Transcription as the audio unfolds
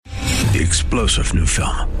The explosive new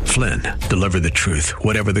film, Flynn, deliver the truth,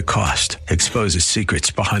 whatever the cost, exposes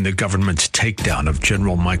secrets behind the government's takedown of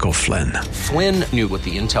General Michael Flynn. Flynn knew what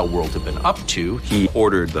the intel world had been up to. He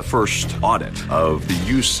ordered the first audit of the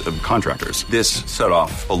use of contractors. This set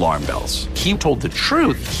off alarm bells. He told the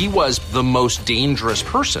truth. He was the most dangerous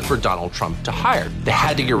person for Donald Trump to hire. They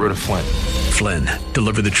had to get rid of Flynn. Flynn,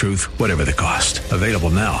 deliver the truth, whatever the cost. Available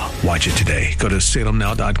now. Watch it today. Go to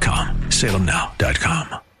salemnow.com.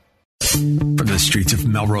 salemnow.com. From the streets of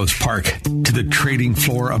Melrose Park to the trading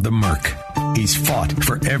floor of the Merc, he's fought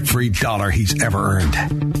for every dollar he's ever earned.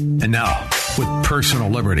 And now, with personal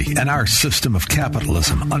liberty and our system of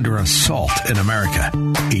capitalism under assault in America,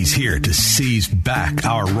 he's here to seize back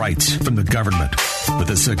our rights from the government. With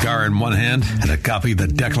a cigar in one hand and a copy of the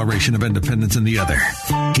Declaration of Independence in the other,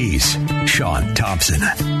 he's Sean Thompson.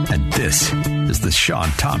 And this is The Sean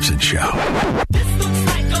Thompson Show. This looks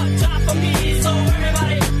like a job for me, so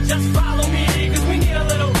everybody just follow me, because we need a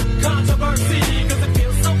little controversy, because it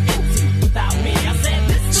feels so empty without me. I said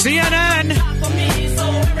this CNN,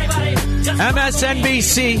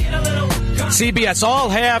 MSNBC, CBS all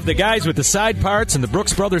have the guys with the side parts and the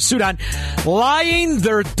Brooks Brothers suit on lying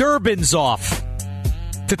their Durbans off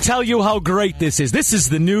to tell you how great this is. This is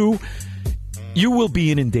the new, you will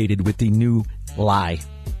be inundated with the new lie.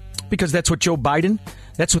 Because that's what Joe Biden,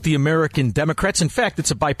 that's what the American Democrats, in fact,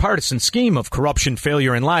 it's a bipartisan scheme of corruption,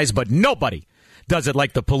 failure, and lies, but nobody does it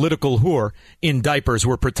like the political whore in diapers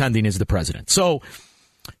we're pretending is the president. So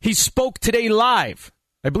he spoke today live.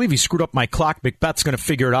 I believe he screwed up my clock. Macbeth's going to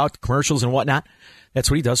figure it out, commercials and whatnot. That's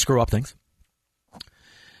what he does, screw up things.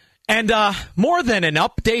 And more than an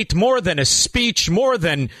update, more than a speech, more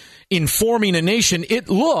than informing a nation, it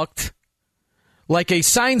looked like a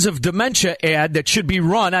signs of dementia ad that should be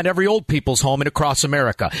run at every old people's home and across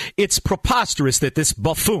America. It's preposterous that this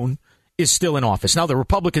buffoon is still in office. Now, the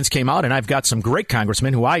Republicans came out, and I've got some great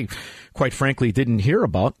congressmen who I, quite frankly, didn't hear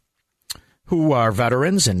about, who are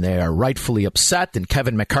veterans, and they are rightfully upset. And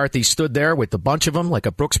Kevin McCarthy stood there with a bunch of them, like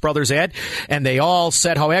a Brooks Brothers ad, and they all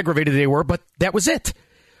said how aggravated they were, but that was it.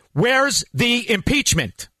 Where's the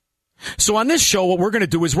impeachment? So on this show, what we're going to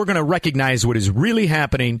do is we're going to recognize what is really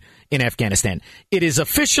happening in Afghanistan. It is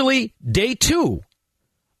officially day 2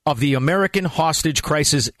 of the American hostage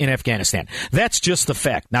crisis in Afghanistan. That's just the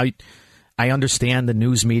fact. Now, I understand the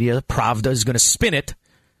news media, Pravda, is going to spin it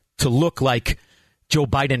to look like Joe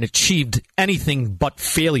Biden achieved anything but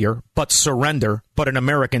failure, but surrender, but an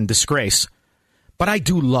American disgrace. But I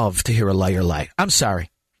do love to hear a liar lie. I'm sorry.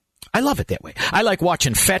 I love it that way. I like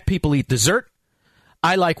watching fat people eat dessert.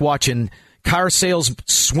 I like watching car sales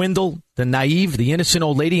swindle the naive, the innocent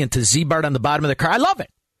old lady into Z-Bart on the bottom of the car. I love it.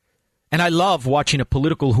 And I love watching a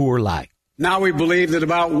political whore lie. Now we believe that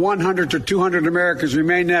about 100 to 200 Americans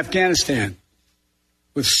remain in Afghanistan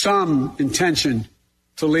with some intention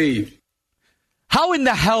to leave. How in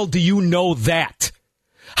the hell do you know that?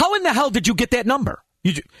 How in the hell did you get that number?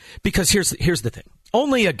 Because here's the thing.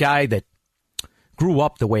 Only a guy that grew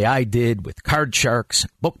up the way I did with card sharks,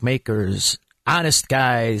 bookmakers, honest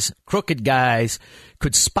guys, crooked guys,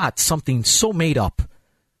 could spot something so made up,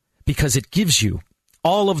 because it gives you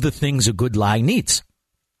all of the things a good lie needs.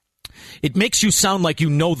 It makes you sound like you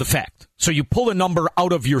know the fact. So you pull a number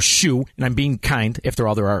out of your shoe, and I'm being kind, after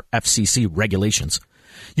all, there are FCC regulations.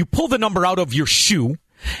 You pull the number out of your shoe,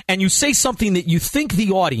 and you say something that you think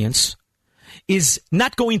the audience is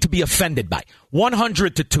not going to be offended by.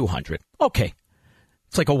 100 to 200. Okay.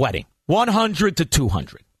 It's like a wedding. 100 to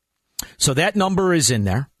 200. So that number is in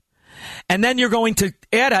there. And then you're going to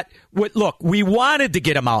add it. Look, we wanted to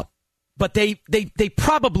get them out, but they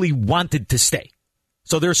probably wanted to stay.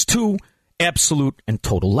 So there's 2 absolute and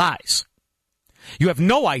total lies. You have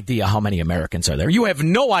no idea how many Americans are there. You have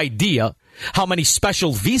no idea how many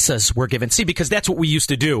special visas were given. See, because that's what we used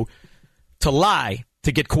to do, to lie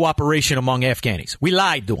to get cooperation among Afghanis. We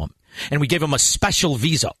lied to them. And we gave them a special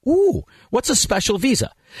visa. Ooh, what's a special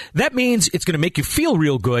visa? That means it's going to make you feel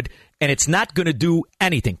real good, and it's not going to do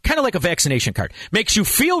anything. Kind of like a vaccination card. Makes you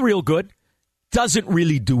feel real good, doesn't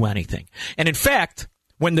really do anything. And in fact,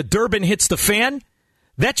 when the Durbin hits the fan,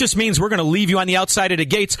 that just means we're going to leave you on the outside of the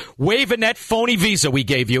gates waving that phony visa we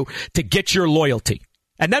gave you to get your loyalty.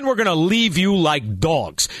 And then we're going to leave you like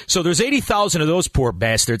dogs. So there's 80,000 of those poor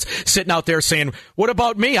bastards sitting out there saying, what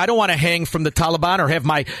about me? I don't want to hang from the Taliban or have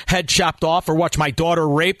my head chopped off or watch my daughter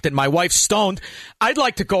raped and my wife stoned. I'd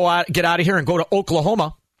like to get out of here and go to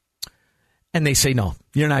Oklahoma. And they say, no,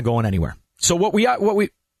 you're not going anywhere. So what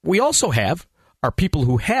we also have are people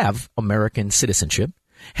who have American citizenship,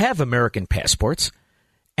 have American passports,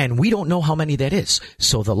 and we don't know how many that is.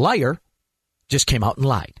 So the liar just came out and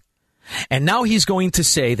lied. And now he's going to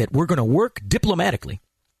say that we're going to work diplomatically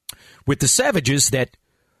with the savages that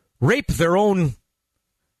rape their own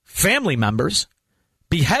family members,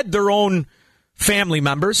 behead their own family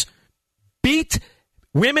members, beat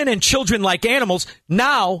women and children like animals.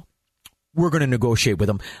 Now we're going to negotiate with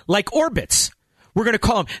them like Orbitz. We're going to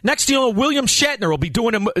call him. Next, you know, William Shatner will be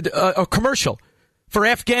doing a commercial for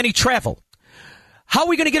Afghani travel. How are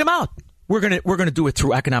we going to get him out? We're going to do it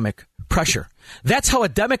through economic pressure. That's how a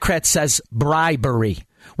Democrat says bribery.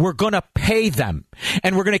 We're going to pay them,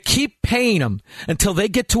 and we're going to keep paying them until they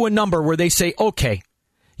get to a number where they say, okay,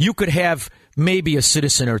 you could have maybe a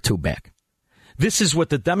citizen or two back. This is what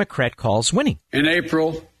the Democrat calls winning. In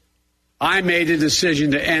April, I made a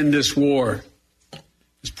decision to end this war.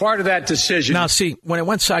 As part of that decision... Now, see, when it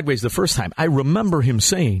went sideways the first time, I remember him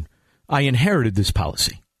saying, I inherited this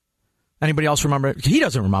policy. Anybody else remember it? He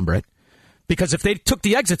doesn't remember it. Because if they took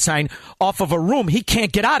the exit sign off of a room, he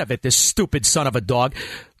can't get out of it, this stupid son of a dog.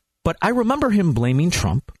 But I remember him blaming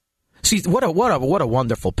Trump. See, what a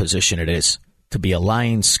wonderful position it is to be a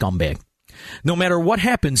lying scumbag. No matter what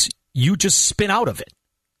happens, you just spin out of it.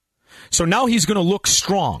 So now he's going to look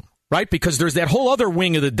strong, right? Because there's that whole other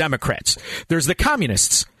wing of the Democrats. There's the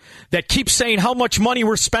communists that keep saying how much money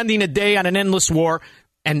we're spending a day on an endless war.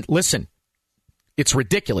 And listen, it's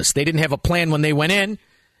ridiculous. They didn't have a plan when they went in.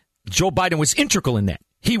 Joe Biden was integral in that.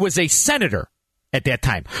 He was a senator at that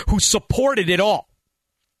time who supported it all.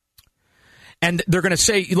 And they're going to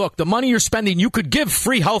say, look, the money you're spending, you could give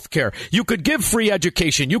free health care. You could give free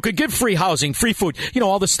education. You could give free housing, free food. You know,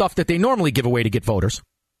 all the stuff that they normally give away to get voters.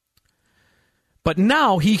 But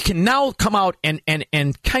now he can now come out and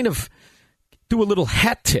kind of do a little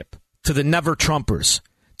hat tip to the never Trumpers,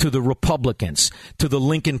 to the Republicans, to the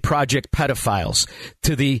Lincoln Project pedophiles,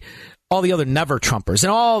 to all the other never Trumpers,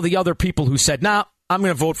 and all the other people who said, nah, I'm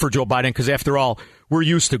going to vote for Joe Biden because, after all, we're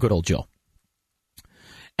used to good old Joe.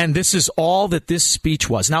 And this is all that this speech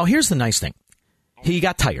was. Now, here's the nice thing. He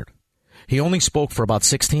got tired. He only spoke for about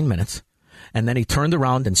 16 minutes, and then he turned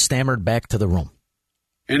around and stammered back to the room.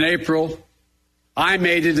 In April, I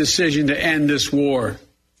made a decision to end this war.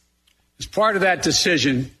 As part of that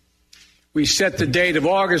decision, we set the date of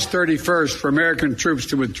August 31st for American troops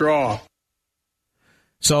to withdraw.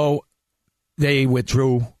 So they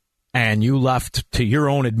withdrew, and you left, to your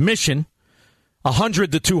own admission,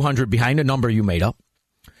 100 to 200 behind a number you made up.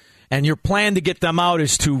 And your plan to get them out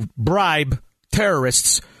is to bribe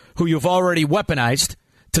terrorists who you've already weaponized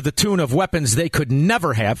to the tune of weapons they could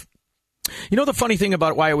never have. You know the funny thing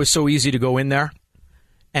about why it was so easy to go in there?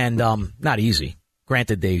 And not easy.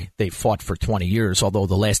 Granted, they fought for 20 years, although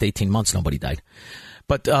the last 18 months nobody died.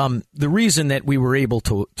 But the reason that we were able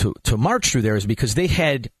to march through there is because they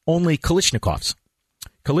had only Kalashnikovs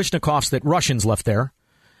that Russians left there,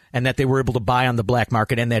 and that they were able to buy on the black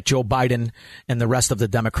market, and that Joe Biden and the rest of the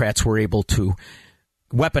Democrats were able to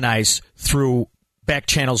weaponize through back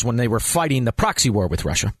channels when they were fighting the proxy war with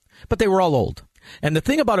Russia. But they were all old. And the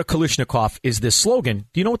thing about a Kalashnikov is this slogan.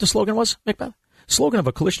 Do you know what the slogan was, Macbeth? The slogan of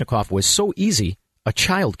a Kalashnikov was so easy, a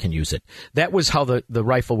child can use it. That was how the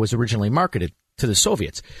rifle was originally marketed to the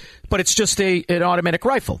Soviets. But it's just an automatic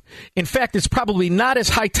rifle. In fact, it's probably not as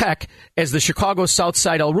high-tech as the Chicago South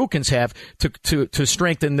Side Al-Rukins have to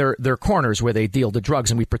strengthen their corners where they deal the drugs,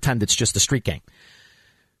 and we pretend it's just a street gang.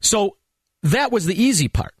 So that was the easy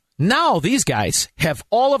part. Now these guys have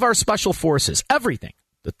all of our special forces, everything.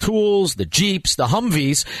 The tools, the Jeeps, the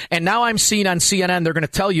Humvees, and now I'm seeing on CNN they're going to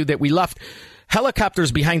tell you that we left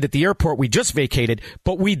helicopters behind at the airport we just vacated,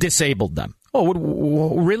 but we disabled them. Oh,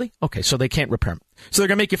 really? Okay, so they can't repair them. So they're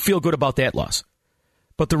going to make you feel good about that loss.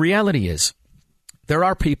 But the reality is, there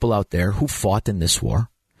are people out there who fought in this war.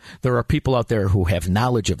 There are people out there who have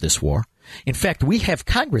knowledge of this war. In fact, we have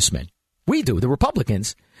congressmen, we do, the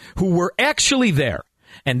Republicans, who were actually there.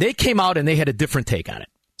 And they came out and they had a different take on it.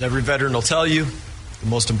 Every veteran will tell you, the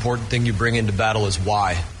most important thing you bring into battle is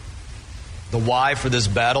why. The why for this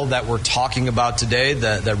battle that we're talking about today,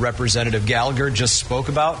 that Representative Gallagher just spoke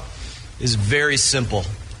about, is very simple.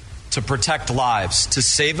 To protect lives, to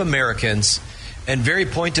save Americans, and very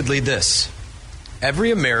pointedly this.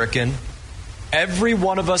 Every American, every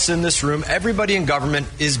one of us in this room, everybody in government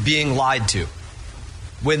is being lied to.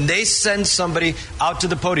 When they send somebody out to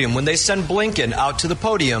the podium, when they send Blinken out to the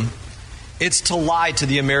podium, it's to lie to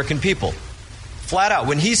the American people. Flat out.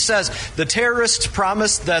 When he says the terrorists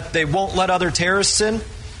promise that they won't let other terrorists in,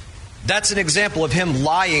 that's an example of him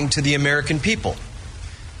lying to the American people.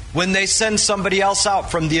 When they send somebody else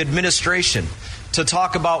out from the administration to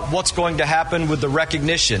talk about what's going to happen with the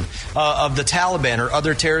recognition of the Taliban or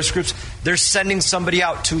other terrorist groups, They're sending somebody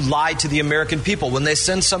out to lie to the American people. When they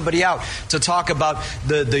send somebody out to talk about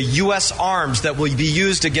the U.S. arms that will be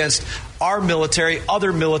used against our military,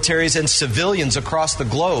 other militaries, and civilians across the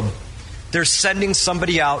globe, they're sending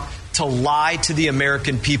somebody out to lie to the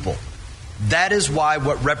American people. That is why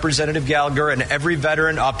what Representative Gallagher and every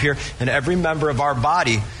veteran up here and every member of our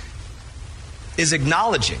body is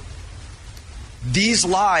acknowledging. These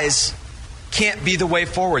lies can't be the way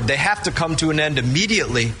forward. They have to come to an end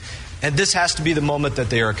immediately, and this has to be the moment that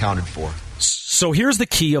they are accounted for. So here's the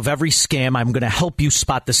key of every scam. I'm going to help you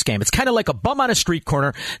spot the scam. It's kind of like a bum on a street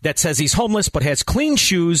corner that says he's homeless but has clean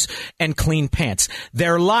shoes and clean pants.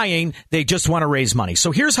 They're lying. They just want to raise money. So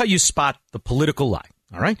here's how you spot the political lie.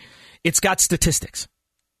 All right? It's got statistics.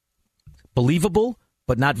 Believable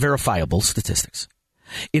but not verifiable statistics.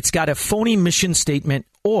 It's got a phony mission statement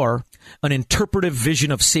or an interpretive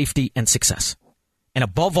vision of safety and success. And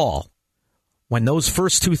above all, when those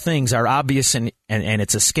first two things are obvious and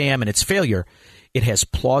it's a scam and it's failure, it has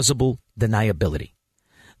plausible deniability.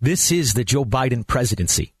 This is the Joe Biden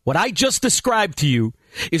presidency. What I just described to you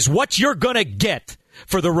is what you're going to get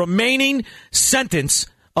for the remaining sentence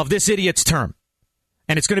of this idiot's term.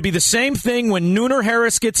 And it's going to be the same thing when Nooner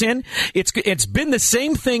Harris gets in. It's been the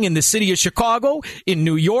same thing in the city of Chicago, in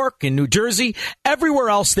New York, in New Jersey, everywhere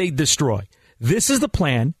else they destroy. This is the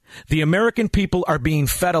plan. The American people are being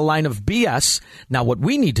fed a line of BS. Now, what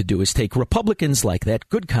we need to do is take Republicans like that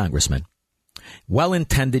good congressman,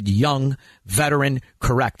 well-intended, young, veteran,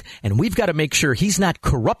 correct, and we've got to make sure he's not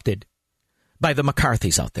corrupted by the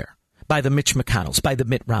McCarthys out there, by the Mitch McConnells, by the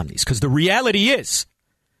Mitt Romneys, because the reality is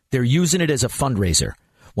they're using it as a fundraiser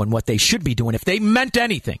when what they should be doing, if they meant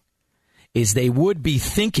anything, is they would be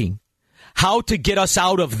thinking how to get us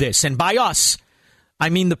out of this. And by us, I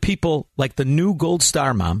mean the people like the new Gold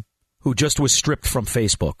Star mom who just was stripped from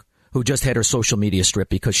Facebook, who just had her social media stripped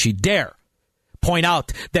because she dare point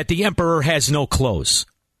out that the emperor has no clothes.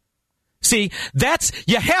 See,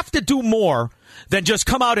 you have to do more than just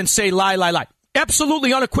come out and say lie, lie, lie.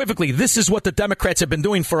 Absolutely, unequivocally, this is what the Democrats have been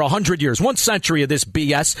doing for 100 years, 1 century of this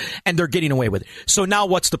BS, and they're getting away with it. So now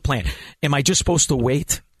what's the plan? Am I just supposed to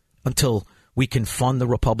wait until we can fund the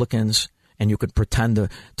Republicans and you could pretend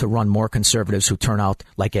to run more conservatives who turn out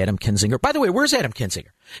like Adam Kinzinger? By the way, where's Adam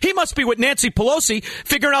Kinzinger? He must be with Nancy Pelosi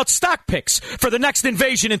figuring out stock picks for the next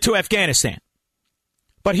invasion into Afghanistan.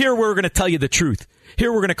 But here we're going to tell you the truth.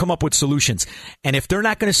 Here we're going to come up with solutions. And if they're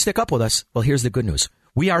not going to stick up with us, well, here's the good news.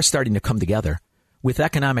 We are starting to come together with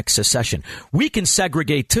economic secession. We can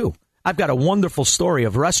segregate, too. I've got a wonderful story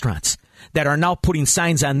of restaurants that are now putting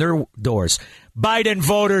signs on their doors. Biden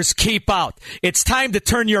voters, keep out. It's time to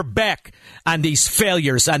turn your back on these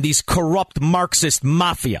failures, on these corrupt Marxist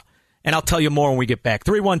mafia. And I'll tell you more when we get back.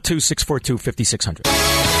 312-642-5600.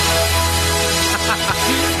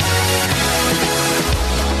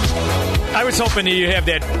 I was hoping that you have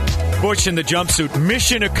that Bush in the jumpsuit.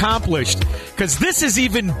 Mission accomplished. Because this is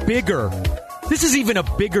even bigger. This is even a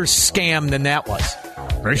bigger scam than that was.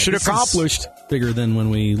 Mission accomplished. Bigger than when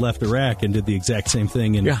we left Iraq and did the exact same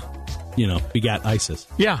thing and, begat ISIS.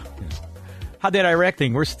 Yeah. How'd that Iraq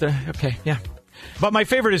thing? Okay, yeah. But my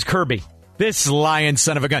favorite is Kirby. This lying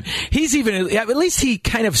son of a gun. He's even, at least he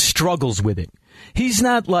kind of struggles with it. He's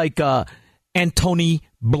not like Antony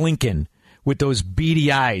Blinken with those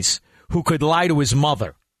beady eyes who could lie to his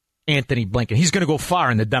mother. Anthony Blinken. He's going to go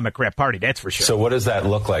far in the Democrat Party, that's for sure. So what does that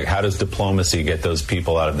look like? How does diplomacy get those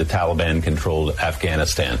people out of the Taliban-controlled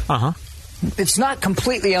Afghanistan? It's not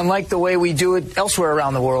completely unlike the way we do it elsewhere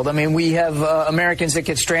around the world. I mean, we have Americans that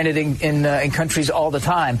get stranded in countries all the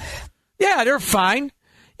time. Yeah, they're fine.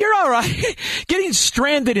 You're all right. Getting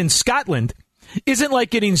stranded in Scotland isn't like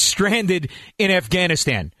getting stranded in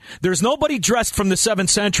Afghanistan. There's nobody dressed from the 7th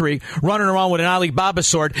century running around with an Alibaba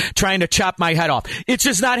sword trying to chop my head off. It's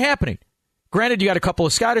just not happening. Granted, you got a couple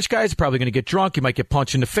of Scottish guys probably going to get drunk. You might get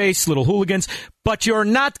punched in the face, little hooligans. But you're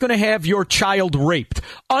not going to have your child raped,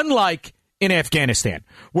 unlike in Afghanistan,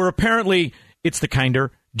 where apparently it's the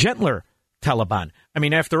kinder, gentler Taliban. I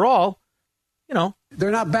mean, after all,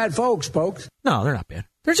 They're not bad folks. No, they're not bad.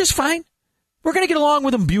 They're just fine. We're going to get along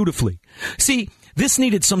with them beautifully. See, this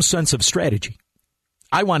needed some sense of strategy.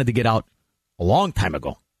 I wanted to get out a long time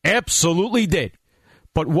ago. Absolutely did.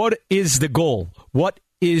 But what is the goal?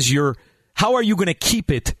 How are you going to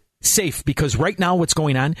keep it safe? Because right now what's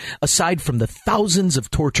going on, aside from the thousands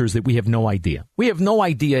of tortures that we have no idea. We have no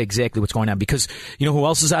idea exactly what's going on because you know who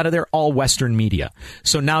else is out of there? All Western media.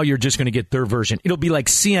 So now you're just going to get their version. It'll be like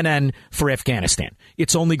CNN for Afghanistan.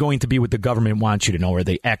 It's only going to be what the government wants you to know, or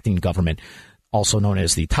the acting government, also known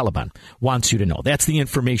as the Taliban, wants you to know. That's the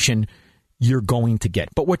information you're going to get.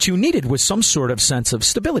 But what you needed was some sort of sense of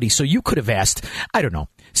stability. So you could have asked, I don't know,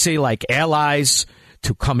 say like allies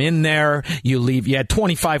to come in there. You had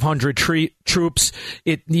 2,500 troops.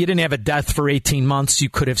 You didn't have a death for 18 months. You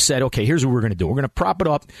could have said, okay, here's what we're going to do. We're going to prop it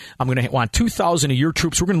up. I'm going to want 2,000 of your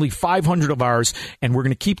troops. We're going to leave 500 of ours, and we're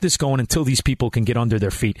going to keep this going until these people can get under their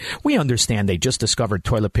feet. We understand they just discovered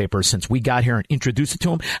toilet paper since we got here and introduced it to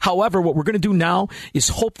them. However, what we're going to do now is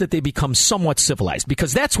hope that they become somewhat civilized,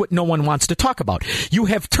 because that's what no one wants to talk about. You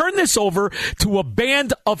have turned this over to a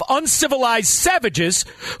band of uncivilized savages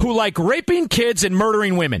who like raping kids and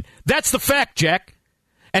murdering women. That's the fact, Jack.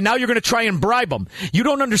 And now you're going to try and bribe them. You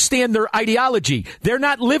don't understand their ideology. They're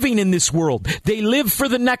not living in this world. They live for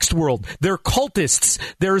the next world. They're cultists.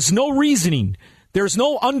 There's no reasoning. There's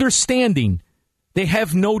no understanding. They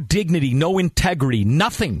have no dignity, no integrity,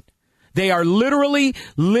 nothing. They are literally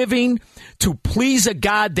living to please a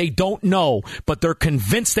God they don't know, but they're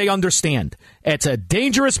convinced they understand. It's a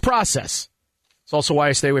dangerous process. It's also why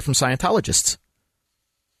I stay away from Scientologists.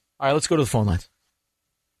 All right, let's go to the phone lines.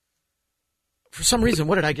 For some reason,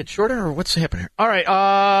 what did I get shorter, or what's happening here? All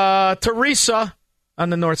right, Teresa on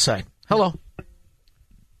the north side. Hello.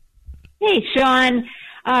 Hey, Sean.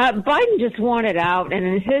 Biden just wanted out, and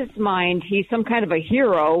in his mind, he's some kind of a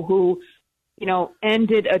hero who,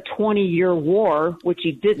 ended a 20-year war, which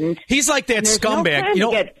he didn't. He's like that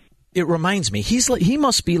scumbag. It reminds me, he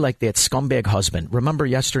must be like that scumbag husband. Remember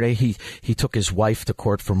yesterday he took his wife to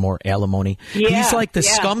court for more alimony? Yeah, he's like the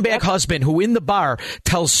scumbag husband who in the bar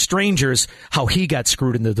tells strangers how he got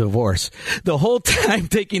screwed in the divorce. The whole time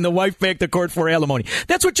taking the wife back to court for alimony.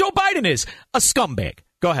 That's what Joe Biden is, a scumbag.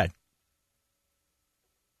 Go ahead.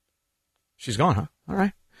 She's gone, huh? All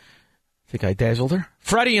right. Think I dazzled her.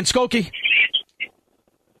 Freddie in Skokie.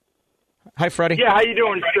 Hi, Freddie. Yeah, how you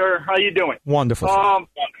doing, sir? How you doing? Wonderful.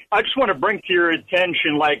 I just want to bring to your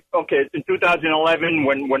attention, in 2011,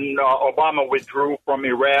 when Obama withdrew from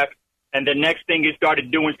Iraq, and the next thing he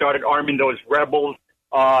started arming those rebels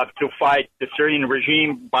to fight the Syrian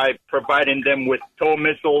regime by providing them with tow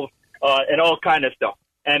missiles and all kind of stuff.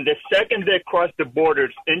 And the second they crossed the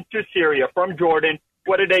borders into Syria from Jordan,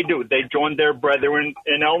 what did they do? They joined their brethren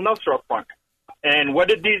in Al-Nusra Front. And what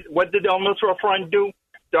did the Al-Nusra Front do?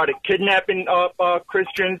 Started kidnapping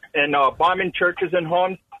Christians and bombing churches and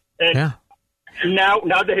homes. And now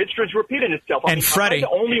the history is repeating itself. And Freddie, am I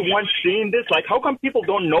the only one seeing this? Like, how come people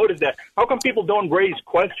don't notice that? How come people don't raise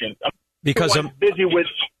questions? Because I'm busy with.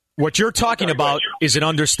 What you're talking about is an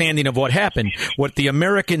understanding of what happened. What the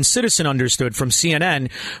American citizen understood from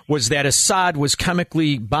CNN was that Assad was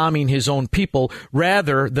chemically bombing his own people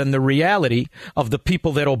rather than the reality of the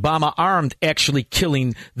people that Obama armed actually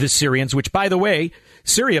killing the Syrians, which, by the way,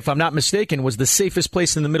 Syria, if I'm not mistaken, was the safest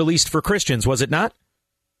place in the Middle East for Christians, was it not?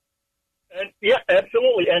 And, yeah,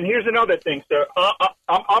 absolutely. And here's another thing, sir.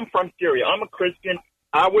 I'm from Syria. I'm a Christian.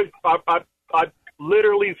 I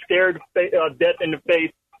literally stared death in the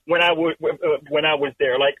face when I was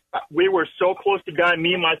there. Like, we were so close to God,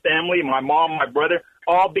 me and my family, my mom, my brother,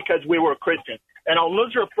 all because we were Christians. And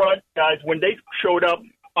Al-Nusra Front guys, when they showed up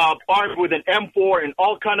armed with an M4 and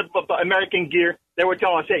all kind of American gear, they were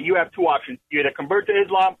telling us, hey, you have two options. You either convert to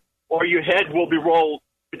Islam or your head will be rolled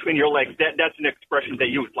between your legs. That's an expression they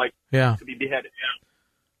use, to be beheaded.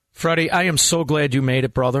 Freddie, I am so glad you made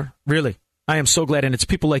it, brother. Really. I am so glad. And it's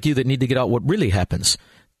people like you that need to get out what really happens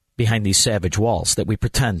behind these savage walls that we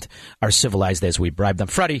pretend are civilized as we bribe them.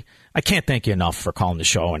 Freddie, I can't thank you enough for calling the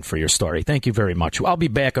show and for your story. Thank you very much. I'll be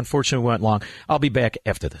back. Unfortunately, we went long. I'll be back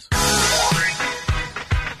after this.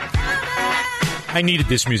 I needed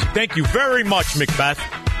this music. Thank you very much, Macbeth.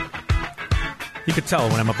 You could tell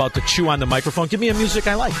when I'm about to chew on the microphone. Give me a music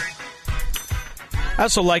I like. I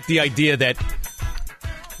also like the idea that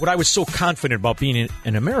what I was so confident about being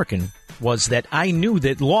an American was that I knew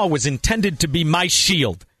that law was intended to be my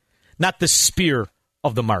shield, not the spear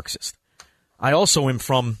of the Marxist. I also am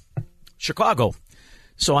from Chicago,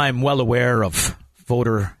 so I'm well aware of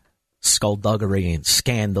voter skullduggery and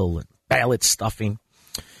scandal and ballot stuffing.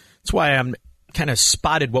 That's why I'm kind of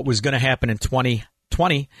spotted what was going to happen in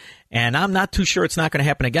 2020, and I'm not too sure it's not going to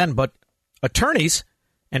happen again, but attorneys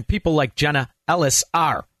and people like Jenna Ellis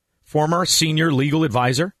are former senior legal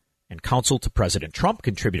advisor and counsel to President Trump,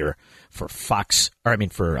 contributor for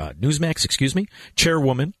Newsmax,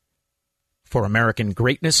 chairwoman for American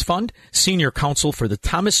Greatness Fund, senior counsel for the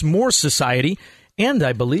Thomas More Society, and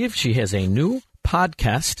I believe she has a new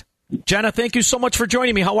podcast. Jenna, thank you so much for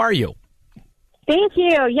joining me. How are you? Thank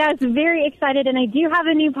you. Yes, very excited. And I do have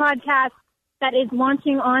a new podcast that is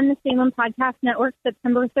launching on the Salem Podcast Network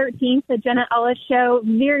September 13th, the Jenna Ellis Show.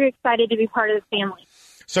 Very excited to be part of the family.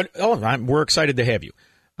 So, we're excited to have you.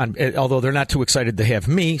 although they're not too excited to have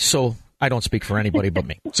me, so I don't speak for anybody but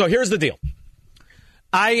me. So here's the deal.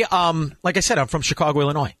 Like I said, I'm from Chicago,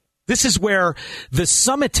 Illinois. This is where the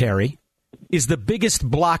cemetery is the biggest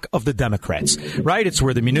block of the Democrats, right? It's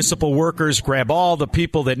where the municipal workers grab all the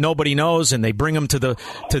people that nobody knows and they bring them to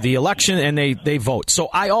the election and they vote. So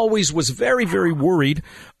I always was very, very worried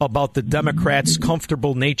about the Democrats'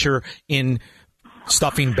 comfortable nature in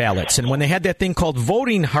stuffing ballots. And when they had that thing called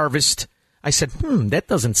voting harvest, I said, that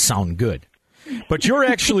doesn't sound good. But you're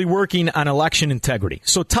actually working on election integrity.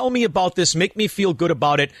 So tell me about this. Make me feel good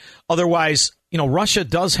about it. Otherwise, Russia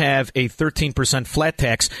does have a 13% flat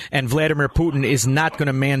tax, and Vladimir Putin is not going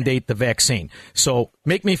to mandate the vaccine. So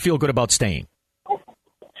make me feel good about staying.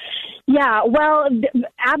 Yeah, well,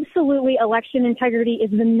 absolutely. Election integrity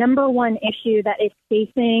is the number one issue that is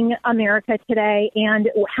facing America today. And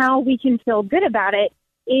how we can feel good about it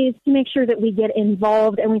is to make sure that we get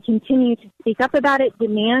involved and we continue to speak up about it,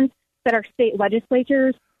 demand that our state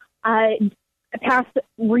legislatures pass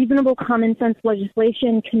reasonable common sense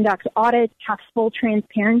legislation, conduct audits, have full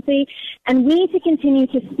transparency. And we need to continue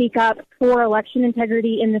to speak up for election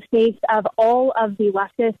integrity in the face of all of the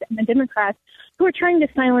leftists and the Democrats who are trying to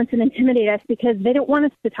silence and intimidate us because they don't want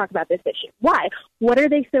us to talk about this issue. Why? What are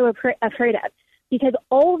they so afraid of? Because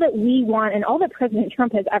all that we want and all that President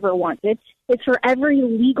Trump has ever wanted is for every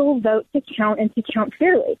legal vote to count and to count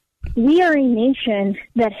fairly. We are a nation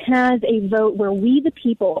that has a vote where we, the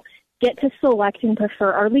people, get to select and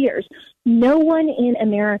prefer our leaders. No one in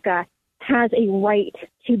America has a right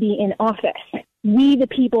to be in office. We, the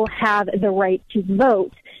people, have the right to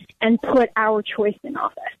vote and put our choice in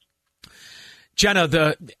office.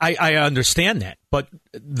 Jenna, I understand that, but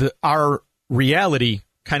our reality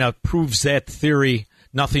kind of proves that theory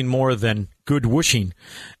nothing more than good wishing.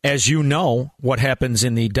 As you know, what happens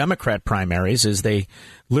in the Democrat primaries is they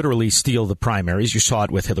literally steal the primaries. You saw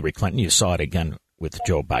it with Hillary Clinton. You saw it again with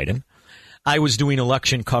Joe Biden. I was doing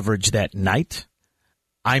election coverage that night.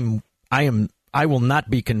 I will not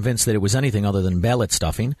be convinced that it was anything other than ballot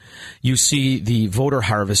stuffing. You see the voter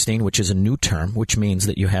harvesting, which is a new term, which means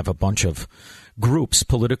that you have a bunch of groups,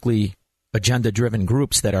 politically agenda-driven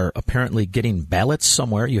groups that are apparently getting ballots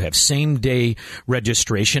somewhere. You have same-day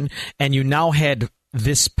registration, and you now had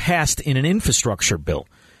this passed in an infrastructure bill.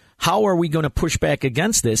 How are we going to push back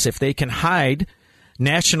against this if they can hide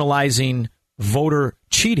nationalizing voter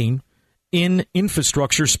cheating in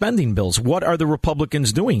infrastructure spending bills? What are the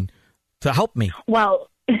Republicans doing to help me? Well,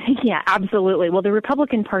 yeah, absolutely. Well, the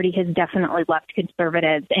Republican Party has definitely left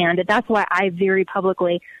conservatives, and that's why I very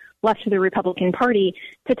publicly left the Republican Party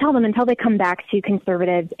to tell them until they come back to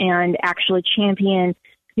conservatives and actually champion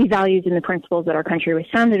the values and the principles that our country was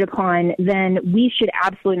founded upon, then we should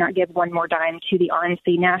absolutely not give one more dime to the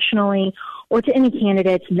RNC nationally or to any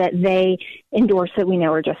candidates that they endorse that we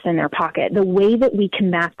know are just in their pocket. The way that we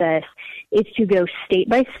combat this is to go state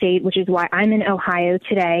by state, which is why I'm in Ohio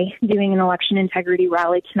today doing an election integrity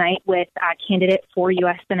rally tonight with candidate for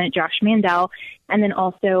U.S. Senate Josh Mandel, and then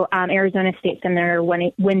also Arizona State Senator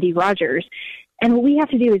Wendy Rogers. And what we have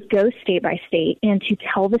to do is go state by state and to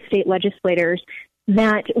tell the state legislators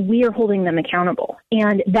that we are holding them accountable.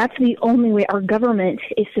 And that's the only way our government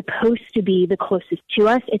is supposed to be the closest to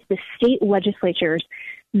us. It's the state legislatures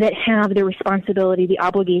that have the responsibility, the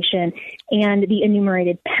obligation, and the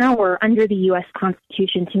enumerated power under the U.S.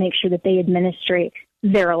 Constitution to make sure that they administrate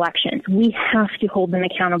their elections. We have to hold them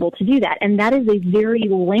accountable to do that. And that is a very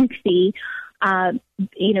lengthy,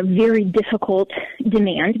 very difficult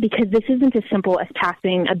demand, because this isn't as simple as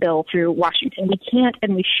passing a bill through Washington. We can't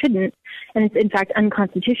and we shouldn't, and it's in fact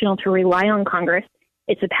unconstitutional to rely on Congress.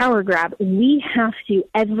 It's a power grab. We have to,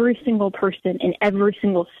 every single person in every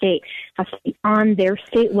single state has to be on their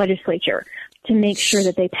state legislature to make sure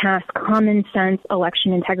that they pass common sense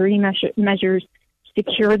election integrity measures,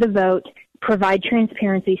 secure the vote, provide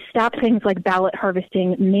transparency, stop things like ballot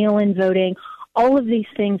harvesting, mail-in voting, all of these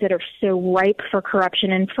things that are so ripe for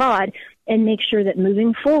corruption and fraud, and make sure that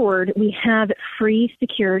moving forward we have free,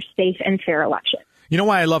 secure, safe, and fair elections. You know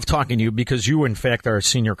why I love talking to you? Because you, in fact, are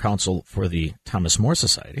senior counsel for the Thomas More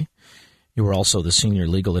Society. You were also the senior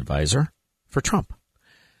legal advisor for Trump.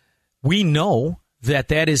 We know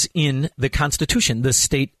that is in the Constitution. The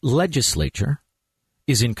state legislature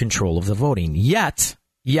is in control of the voting. Yet,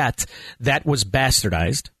 that was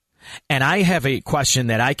bastardized. And I have a question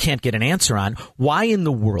that I can't get an answer on. Why in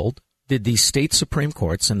the world did the state Supreme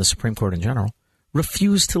Courts and the Supreme Court in general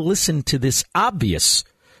refuse to listen to this obvious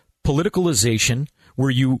politicalization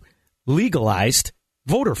where you legalized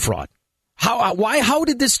voter fraud? How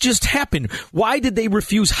did this just happen? Why did they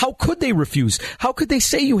refuse? How could they refuse? How could they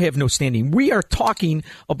say you have no standing? We are talking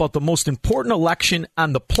about the most important election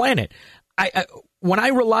on the planet. When I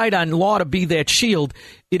relied on law to be that shield,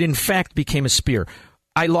 it in fact became a spear.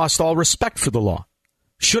 I lost all respect for the law.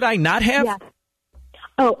 Should I not have? Yes.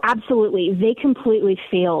 Oh, absolutely. They completely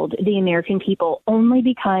failed the American people only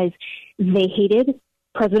because they hated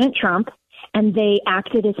President Trump and they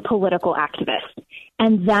acted as political activists.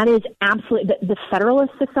 And that is absolutely, the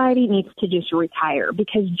Federalist Society needs to just retire,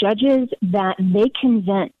 because judges that they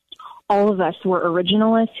convinced all of us were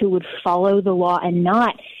originalists who would follow the law and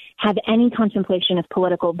not have any contemplation of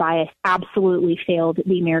political bias absolutely failed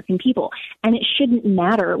the American people. And it shouldn't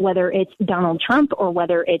matter whether it's Donald Trump or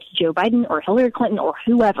whether it's Joe Biden or Hillary Clinton or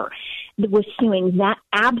whoever that was suing. That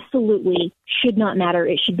absolutely should not matter.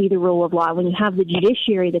 It should be the rule of law. When you have the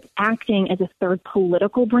judiciary that's acting as a third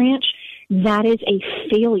political branch, that is a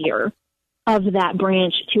failure of that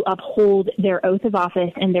branch to uphold their oath of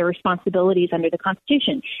office and their responsibilities under the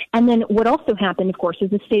Constitution. And then what also happened, of course, is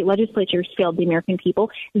the state legislatures failed the American people.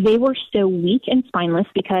 They were so weak and spineless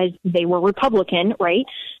because they were Republican, right?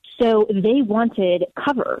 So they wanted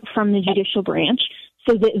cover from the judicial branch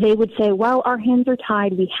so that they would say, well, our hands are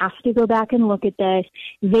tied. We have to go back and look at this.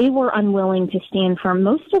 They were unwilling to stand firm.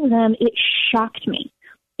 Most of them, it shocked me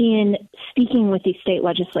in speaking with these state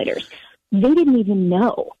legislators. They didn't even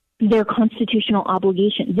know their constitutional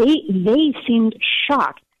obligation. They seemed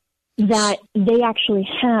shocked that they actually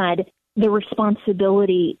had the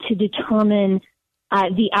responsibility to determine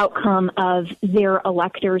the outcome of their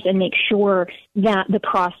electors and make sure that the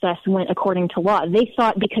process went according to law. They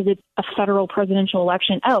thought because it's a federal presidential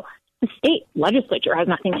election, oh, the state legislature has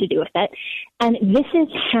nothing to do with it. And this is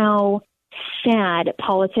how sad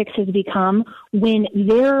politics has become when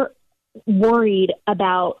they're worried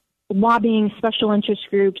about lobbying special interest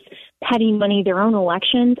groups, petty money, their own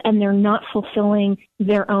elections, and they're not fulfilling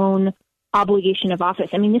their own obligation of office.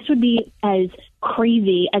 I mean, this would be as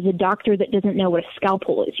crazy as a doctor that doesn't know what a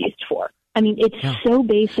scalpel is used for. I mean, it's so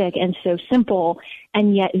basic and so simple,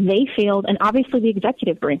 and yet they failed, and obviously the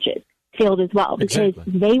executive branches failed as well, because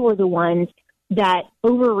they were the ones that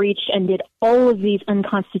overreached and did all of these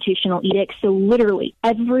unconstitutional edicts. So literally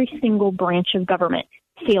every single branch of government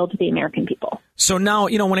failed the American people. So now,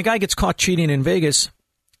 when a guy gets caught cheating in Vegas,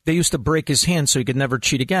 they used to break his hand so he could never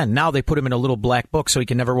cheat again. Now they put him in a little black book so he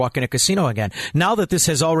can never walk in a casino again. Now that this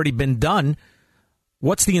has already been done,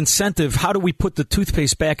 what's the incentive? How do we put the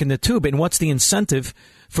toothpaste back in the tube? And what's the incentive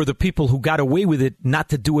for the people who got away with it not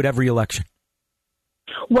to do it every election?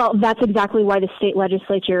 Well, that's exactly why the state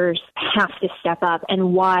legislatures have to step up,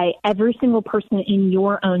 and why every single person in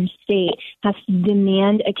your own state has to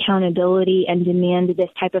demand accountability and demand this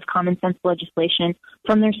type of common sense legislation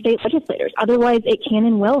from their state legislators. Otherwise, it can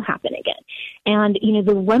and will happen again. And,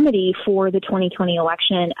 the remedy for the 2020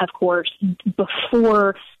 election, of course,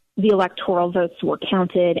 before the electoral votes were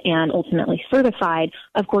counted and ultimately certified,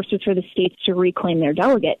 of course, was for the states to reclaim their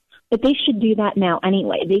delegates. But they should do that now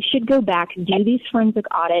anyway. They should go back, do these forensic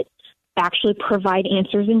audits, actually provide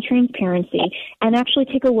answers and transparency, and actually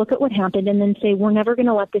take a look at what happened and then say, we're never going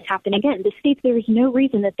to let this happen again. The states, there is no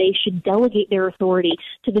reason that they should delegate their authority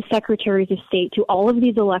to the secretaries of state, to all of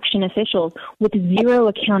these election officials, with zero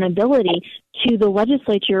accountability to the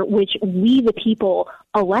legislature, which we, the people,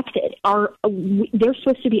 elected. They're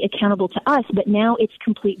supposed to be accountable to us, but now it's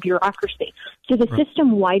complete bureaucracy. So the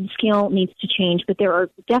system-wide scale needs to change, but there are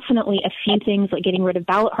definitely a few things like getting rid of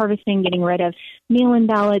ballot harvesting, getting rid of mail-in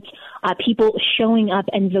ballots, people showing up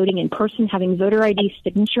and voting in person, having voter ID,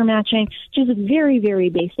 signature matching, just very, very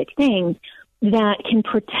basic things that can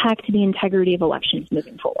protect the integrity of elections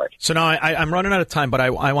moving forward. So now I'm running out of time, but I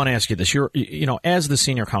want to ask you this. You're, as the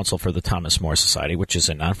senior counsel for the Thomas More Society, which is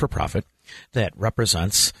a non-for-profit that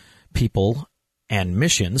represents people and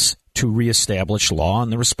missions to reestablish law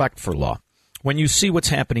and the respect for law. When you see what's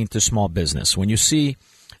happening to small business, when you see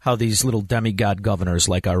how these little demigod governors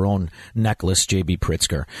like our own necklace, J.B.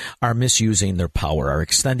 Pritzker, are misusing their power, are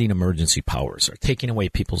extending emergency powers, are taking away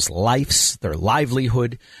people's lives, their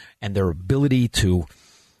livelihood, and their ability to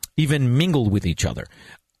even mingle with each other.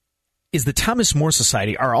 Is the Thomas More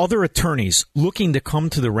Society, are other attorneys looking to come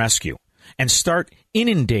to the rescue and start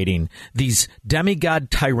inundating these demigod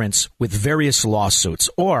tyrants with various lawsuits?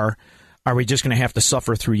 Or are we just going to have to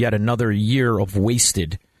suffer through yet another year of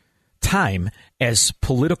wasted time as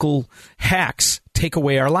political hacks take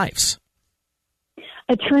away our lives?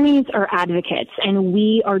 Attorneys are advocates, and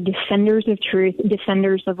we are defenders of truth,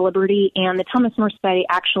 defenders of liberty. And the Thomas More Society,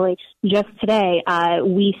 actually, just today,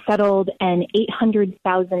 we settled an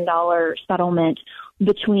 $800,000 settlement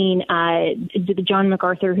between John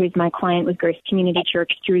MacArthur, who's my client with Grace Community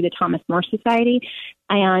Church, through the Thomas More Society.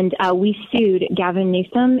 And we sued Gavin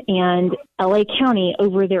Newsom and L.A. County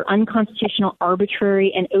over their unconstitutional,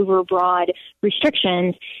 arbitrary, and overbroad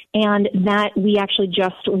restrictions, and that we actually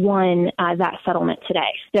just won that settlement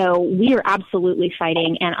today. So we are absolutely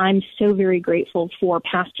fighting, and I'm so very grateful for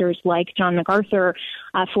pastors like John MacArthur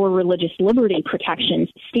for religious liberty protections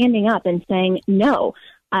standing up and saying, no,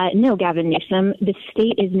 Gavin Newsom, the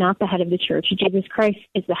state is not the head of the church. Jesus Christ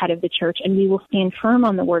is the head of the church, and we will stand firm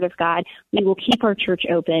on the word of God. We will keep our church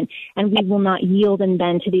open, and we will not yield and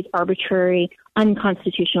bend to these arbitrary,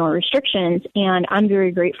 unconstitutional restrictions. And I'm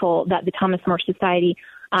very grateful that the Thomas More Society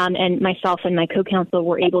and myself and my co-counsel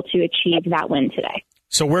were able to achieve that win today.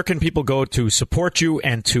 So where can people go to support you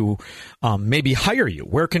and to maybe hire you?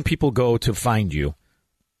 Where can people go to find you?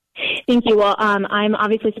 Thank you. Well, I'm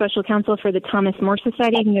obviously special counsel for the Thomas More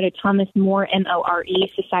Society. You can go to thomasmore,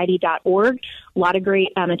 M-O-R-E, society.org. A lot of great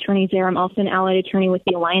attorneys there. I'm also an allied attorney with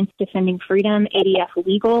the Alliance Defending Freedom,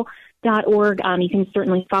 ADFlegal.org. You can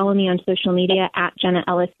certainly follow me on social media at Jenna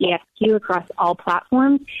Ellis ESQ across all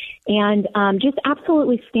platforms. And just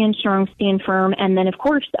absolutely stand strong, stand firm. And then, of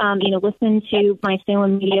course, listen to my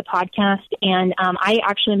Salem Media podcast. And I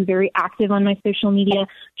actually am very active on my social media,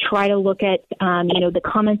 try to look at, the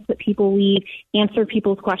comments that people leave, answer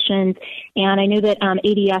people's questions. And I know that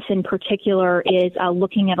ADF in particular is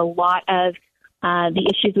looking at a lot of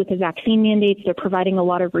the issues with the vaccine mandates. They're providing a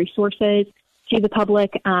lot of resources to the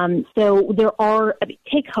public. So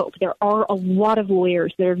take hope. There are a lot of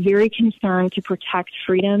lawyers that are very concerned to protect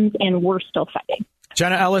freedoms, and we're still fighting.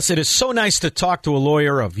 Jenna Ellis, it is so nice to talk to a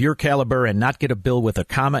lawyer of your caliber and not get a bill with a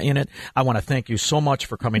comma in it. I want to thank you so much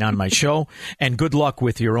for coming on my show, and good luck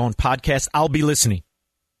with your own podcast. I'll be listening.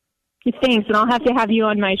 Thanks, and I'll have you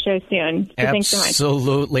on my show soon. So thanks so much.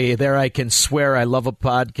 Absolutely. There I can swear I love a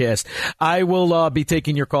podcast. I will be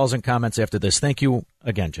taking your calls and comments after this. Thank you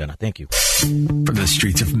again, Jenna. Thank you. From the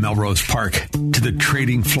streets of Melrose Park to the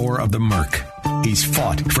trading floor of the Merc, he's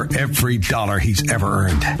fought for every dollar he's ever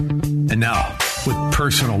earned. And now, with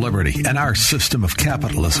personal liberty and our system of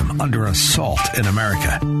capitalism under assault in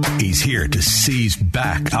America, he's here to seize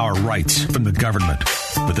back our rights from the government.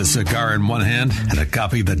 With a cigar in one hand and a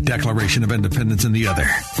copy of the Declaration of Independence in the other,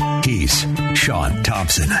 he's Sean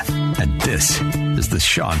Thompson. And this is the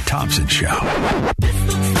Sean Thompson Show.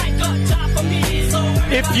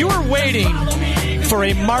 If you are waiting for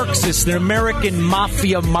a Marxist, an American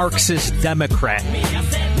mafia Marxist Democrat,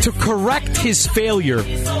 to correct his failure,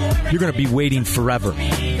 you're going to be waiting forever.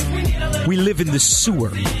 We live in the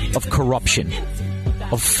sewer of corruption,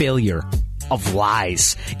 of failure, of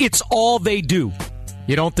lies. It's all they do.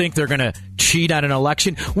 You don't think they're going to cheat on an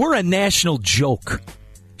election? We're a national joke.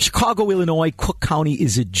 Chicago, Illinois, Cook County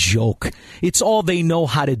is a joke. It's all they know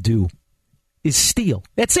how to do is steal.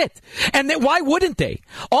 That's it. And why wouldn't they?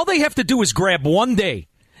 All they have to do is grab one day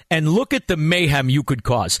and look at the mayhem you could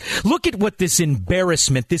cause. Look at what this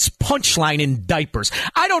embarrassment, this punchline in diapers.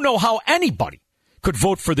 I don't know how anybody could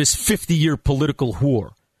vote for this 50-year political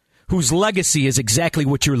whore whose legacy is exactly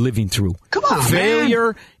what you're living through. Come on,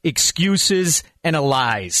 failure, man. Excuses, and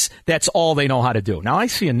lies. That's all they know how to do. Now, I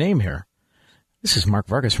see a name here. This is Mark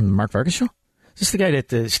Vargas from the Mark Vargas Show. Is this the guy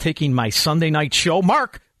that is taking my Sunday night show?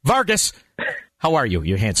 Mark Vargas, how are you,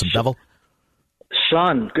 you handsome devil?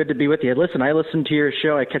 Sean, good to be with you. Listen, I listen to your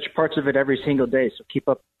show. I catch parts of it every single day, so keep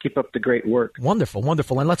up the great work. Wonderful,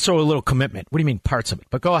 wonderful. And let's throw a little commitment. What do you mean parts of it?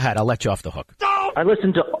 But go ahead, I'll let you off the hook. I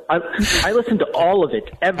listen to all of it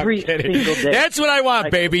every single day. That's what I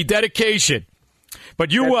want, baby. Dedication.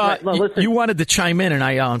 But you you wanted to chime in, and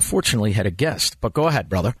I unfortunately had a guest. But go ahead,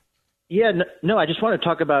 brother. Yeah, no, I just want to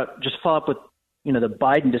talk about, just follow up with, the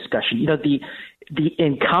Biden discussion. The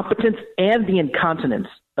incompetence and the incontinence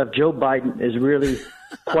of Joe Biden is really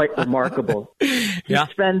quite remarkable. Yeah.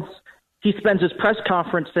 He spends his press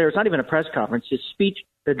conference there. It's not even a press conference. His speech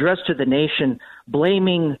addressed to the nation,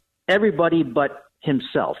 blaming everybody but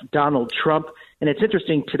himself, Donald Trump. And it's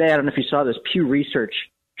interesting today, I don't know if you saw this, Pew Research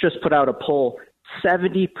just put out a poll.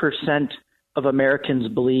 70% of Americans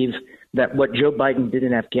believe that what Joe Biden did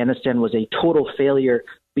in Afghanistan was a total failure,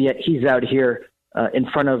 but yet he's out here in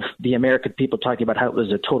front of the American people talking about how it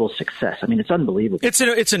was a total success. I mean, it's unbelievable.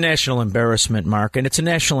 It's a national embarrassment, Mark, and it's a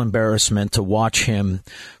national embarrassment to watch him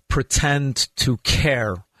pretend to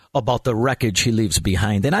care about the wreckage he leaves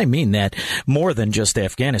behind. And I mean that more than just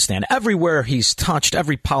Afghanistan. Everywhere he's touched,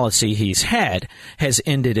 every policy he's had has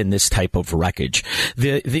ended in this type of wreckage.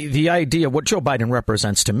 The idea, what Joe Biden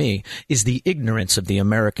represents to me, is the ignorance of the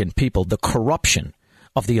American people, the corruption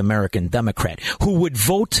of the American Democrat, who would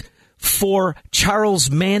vote for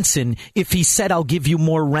Charles Manson if he said, I'll give you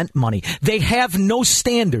more rent money. They have no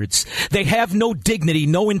standards. They have no dignity,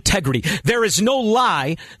 no integrity. There is no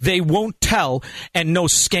lie they won't tell and no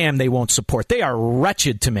scam they won't support. They are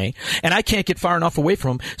wretched to me, and I can't get far enough away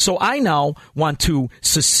from them. So I now want to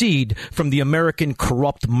secede from the American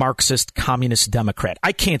corrupt Marxist communist Democrat.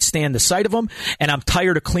 I can't stand the sight of them, and I'm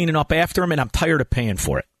tired of cleaning up after them, and I'm tired of paying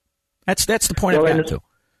for it. That's the point I've gotten to.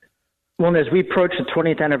 Well, as we approach the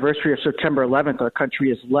 20th anniversary of September 11th, our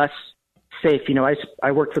country is less safe. You know,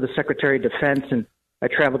 I worked for the Secretary of Defense, and I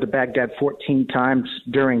traveled to Baghdad 14 times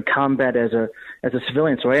during combat as a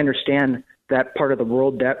civilian, so I understand that part of the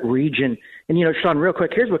world, that region. And, you know, Sean, real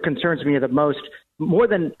quick, here's what concerns me the most. More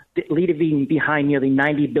than leaving behind nearly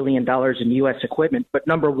 $90 billion in U.S. equipment, but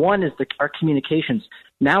number one is our communications.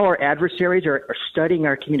 Now our adversaries are studying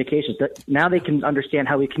our communications. Now they can understand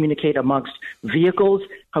how we communicate amongst vehicles,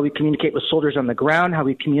 how we communicate with soldiers on the ground, how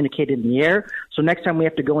we communicate in the air. So next time we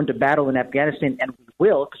have to go into battle in Afghanistan, and we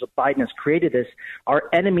will, because Biden has created this, our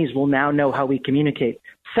enemies will now know how we communicate.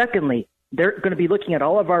 Secondly, they're going to be looking at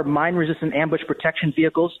all of our mine-resistant ambush protection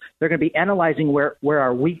vehicles. They're going to be analyzing where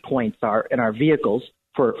our weak points are in our vehicles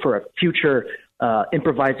for a future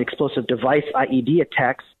improvised explosive device, IED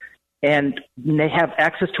attacks. And they have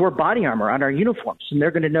access to our body armor on our uniforms. And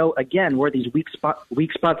they're going to know, again, where these weak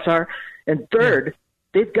spots are. And third,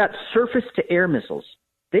 they've got surface-to-air missiles.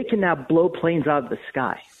 They can now blow planes out of the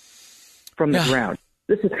sky from the ground.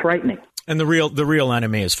 This is frightening. And the real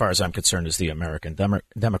enemy, as far as I'm concerned, is the American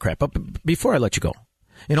Democrat. But before I let you go,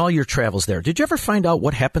 in all your travels there, did you ever find out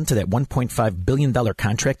what happened to that $1.5 billion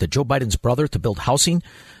contract that Joe Biden's brother to build housing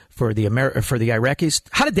for the Iraqis?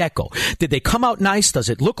 How did that go? Did they come out nice? Does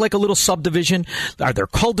it look like a little subdivision? Are there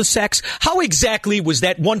cul-de-sacs? How exactly was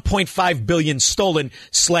that $1.5 billion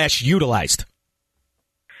stolen/utilized?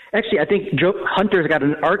 Actually, I think Joe Hunter's got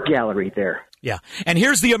an art gallery there. Yeah. And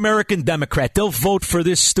here's the American Democrat. They'll vote for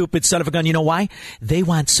this stupid son of a gun. You know why? They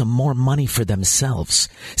want some more money for themselves.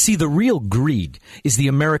 See, the real greed is the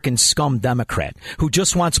American scum Democrat who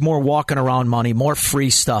just wants more walking around money, more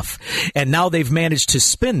free stuff. And now they've managed to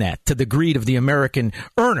spin that to the greed of the American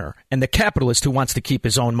earner and the capitalist who wants to keep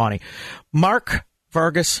his own money. Mark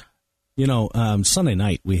Vargas. You know, Sunday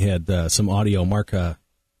night we had some audio. Mark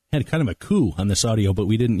had kind of a coup on this audio, but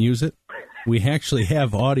we didn't use it. We actually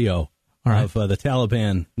have audio of the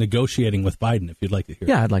Taliban negotiating with Biden, if you'd like to hear it.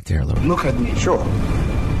 Yeah, I'd like to hear a little. Look at me, sure.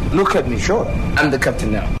 Look at me, sure. I'm the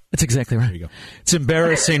captain now. That's exactly right. There you go. It's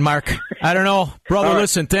embarrassing, Mark. I don't know. Brother,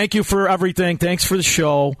 listen, thank you for everything. Thanks for the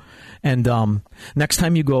show. And next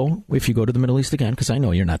time you go, if you go to the Middle East again, because I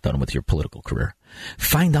know you're not done with your political career,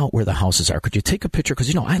 find out where the houses are. Could you take a picture? Because,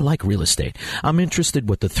 you know, I like real estate. I'm interested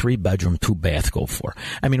what the 3-bedroom, 2-bath go for.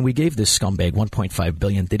 I mean, we gave this scumbag $1.5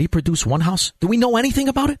 billion. Did he produce one house? Do we know anything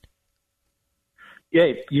about it?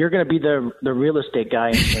 Yeah, you're going to be the real estate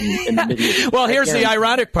guy in the Middle East. Well, here's the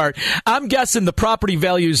ironic part. I'm guessing the property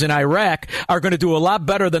values in Iraq are going to do a lot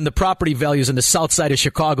better than the property values in the south side of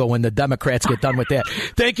Chicago when the Democrats get done with that.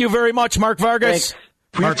 Thank you very much, Mark Vargas.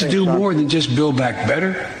 We have to do more than just build back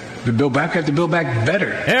better. We have to build back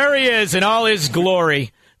better. There he is in all his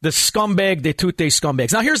glory. The scumbag, the Tute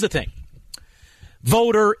scumbags. Now, here's the thing.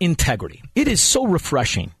 Voter integrity. It is so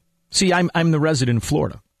refreshing. See, I'm the resident in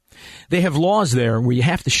Florida. They have laws there where you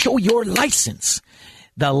have to show your license.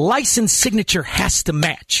 The license signature has to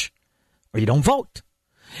match, or you don't vote.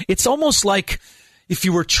 It's almost like if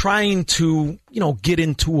you were trying to, get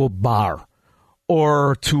into a bar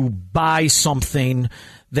or to buy something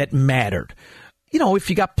that mattered. If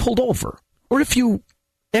you got pulled over or if you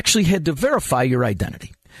actually had to verify your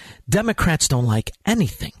identity. Democrats don't like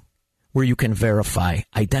anything where you can verify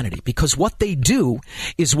identity, because what they do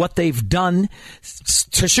is what they've done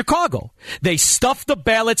to Chicago. They stuff the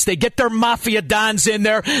ballots. They get their mafia dons in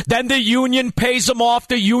there. Then the union pays them off.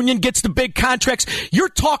 The union gets the big contracts. You're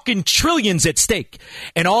talking trillions at stake.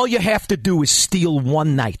 And all you have to do is steal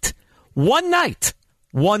one night. One night.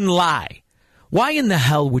 One lie. Why in the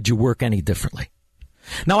hell would you work any differently?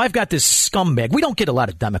 Now, I've got this scumbag. We don't get a lot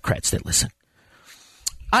of Democrats that listen.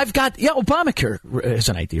 I've got, Obamacare is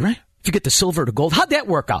an idea, right? If you get the silver to gold, how'd that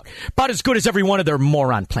work out? About as good as every one of their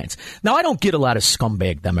moron plans. Now, I don't get a lot of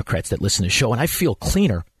scumbag Democrats that listen to the show, and I feel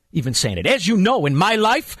cleaner even saying it. As you know, in my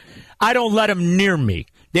life, I don't let them near me.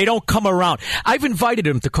 They don't come around. I've invited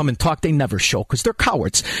them to come and talk. They never show because they're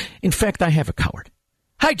cowards. In fact, I have a coward.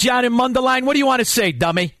 Hi, John in Mundelein. What do you want to say,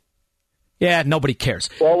 dummy? Yeah, nobody cares.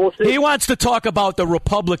 Well, we'll see. He wants to talk about the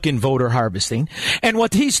Republican voter harvesting. And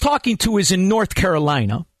what he's talking to is in North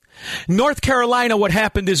Carolina. North Carolina, what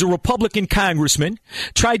happened is a Republican congressman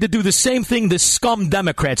tried to do the same thing the scum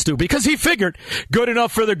Democrats do because he figured good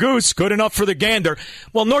enough for the goose, good enough for the gander.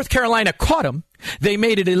 Well, North Carolina caught him. They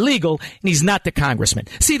made it illegal, and he's not the congressman.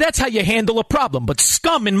 See, that's how you handle a problem. But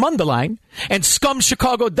scum in Mundelein and scum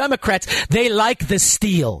Chicago Democrats, they like the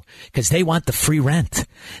steal because they want the free rent.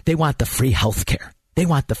 They want the free health care. They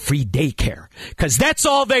want the free daycare because that's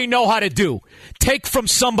all they know how to do. Take from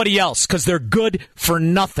somebody else because they're good for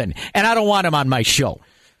nothing. And I don't want them on my show.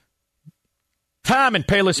 Tom in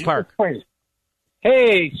Palos Park.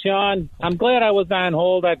 Hey, Sean. I'm glad I was on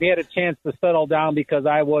hold. I've had a chance to settle down because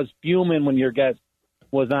I was fuming when your guest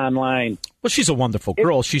was online. Well, she's a wonderful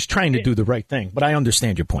girl. She's trying to do the right thing, but I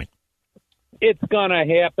understand your point. It's going to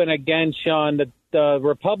happen again, Sean. The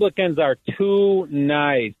Republicans are too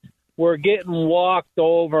nice. We're getting walked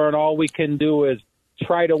over, and all we can do is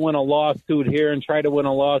try to win a lawsuit here and try to win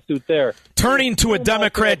a lawsuit there. Turning to a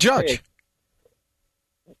Democrat judge.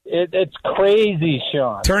 It's crazy,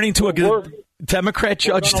 Sean. Turning to a Democrat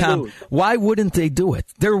judge, Tom. Lose. Why wouldn't they do it?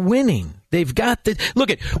 They're winning. They've got the look.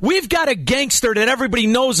 We've got a gangster that everybody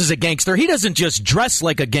knows is a gangster. He doesn't just dress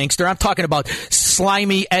like a gangster. I'm talking about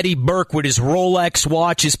slimy Eddie Burke with his Rolex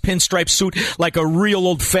watch, his pinstripe suit, like a real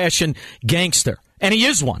old-fashioned gangster. And he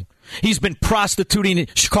is one. He's been prostituting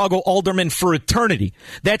Chicago aldermen for eternity.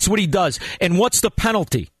 That's what he does. And what's the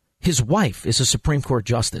penalty? His wife is a Supreme Court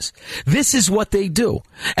justice. This is what they do.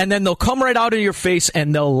 And then they'll come right out of your face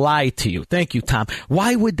and they'll lie to you. Thank you, Tom.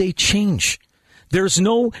 Why would they change? There's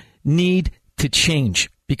no need to change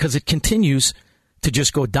because it continues to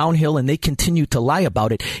just go downhill and they continue to lie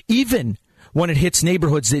about it, even when it hits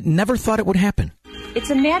neighborhoods that never thought it would happen.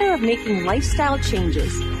 It's a matter of making lifestyle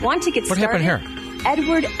changes. Want to get What started? happened here?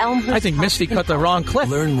 Edward Elmhurst. I think Misty cut the wrong clip.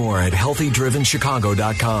 Learn more at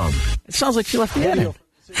healthydrivenchicago.com. It sounds like she left the edit.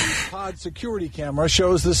 Pod security camera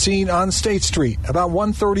shows the scene on State Street about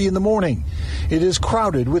 1:30 in the morning. It is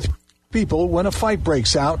crowded with people when a fight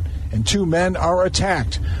breaks out and two men are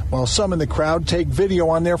attacked, while some in the crowd take video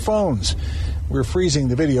on their phones. We're freezing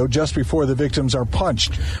the video just before the victims are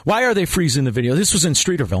punched. Why are they freezing the video? This was in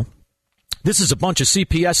Streeterville. This is a bunch of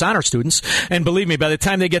CPS honor students, and believe me, by the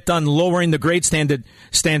time they get done lowering the grade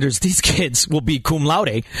standards, these kids will be cum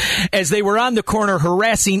laude, as they were on the corner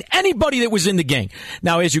harassing anybody that was in the gang.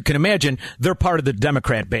 Now, as you can imagine, they're part of the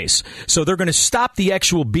Democrat base, so they're going to stop the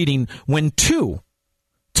actual beating when two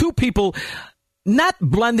people, not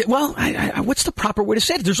blended, well, what's the proper way to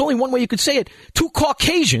say it? There's only one way you could say it. Two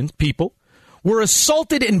Caucasian people were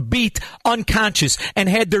assaulted and beat unconscious and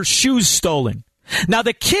had their shoes stolen. Now,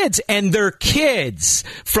 the kids and their kids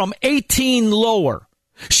from 18 lower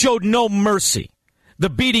showed no mercy. The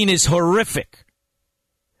beating is horrific.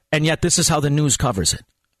 And yet this is how the news covers it.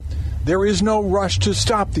 There is no rush to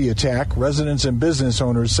stop the attack, residents and business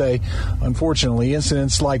owners say. Unfortunately,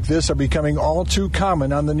 incidents like this are becoming all too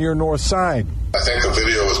common on the near north side. I think the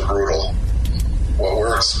video is brutal. What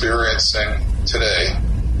we're experiencing today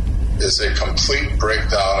is a complete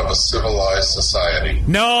breakdown of a civilized society.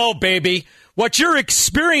 No, baby. What you're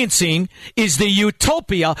experiencing is the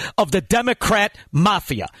utopia of the Democrat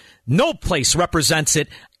mafia. No place represents it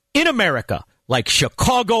in America like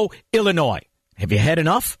Chicago, Illinois. Have you had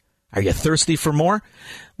enough? Are you thirsty for more?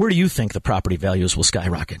 Where do you think the property values will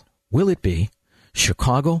skyrocket? Will it be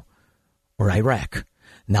Chicago or Iraq?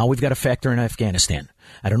 Now we've got to factor in Afghanistan.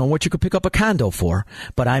 I don't know what you could pick up a condo for,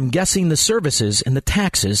 but I'm guessing the services and the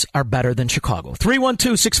taxes are better than Chicago.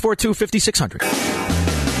 312-642-5600.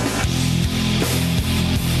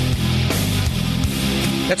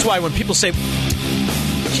 That's why when people say,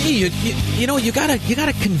 "Gee, you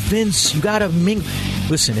gotta convince, you gotta mingle."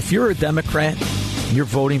 Listen, if you're a Democrat, and you're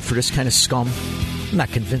voting for this kind of scum, I'm not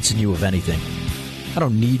convincing you of anything. I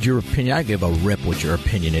don't need your opinion. I give a rip what your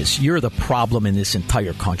opinion is. You're the problem in this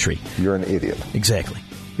entire country. You're an idiot. Exactly.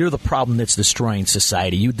 You're the problem that's destroying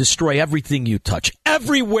society. You destroy everything you touch,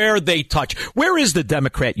 everywhere they touch. Where is the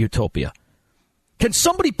Democrat utopia? Can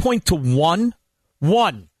somebody point to one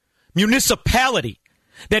municipality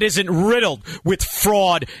that isn't riddled with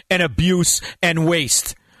fraud and abuse and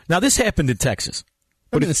waste? Now, this happened in Texas.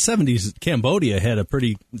 But in the 70s, Cambodia had a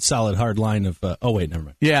pretty solid hard line of, never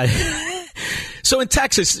mind. Yeah. So in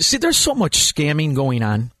Texas, see, there's so much scamming going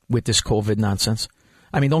on with this COVID nonsense.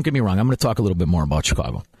 I mean, don't get me wrong. I'm going to talk a little bit more about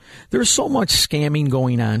Chicago. There's so much scamming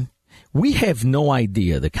going on. We have no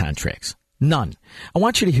idea the contracts. None. I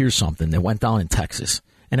want you to hear something that went down in Texas.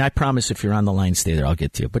 And I promise if you're on the line, stay there, I'll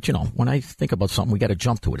get to you. But, when I think about something, we got to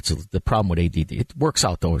jump to it. It's the problem with ADD. It works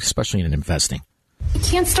out, though, especially in investing. You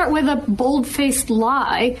can't start with a bold-faced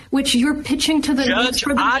lie, which you're pitching to the Judge,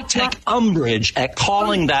 I take umbrage at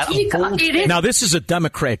calling that a bold... Now, this is a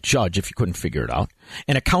Democrat judge, if you couldn't figure it out,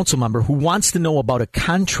 and a council member who wants to know about a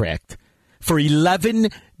contract for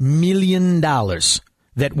 $11 million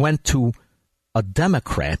that went to a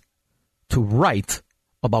Democrat to write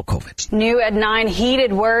about COVID. New at 9,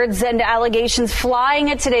 heated words and allegations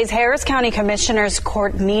flying at today's Harris County Commissioner's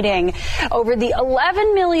Court meeting over the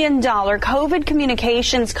 $11 million COVID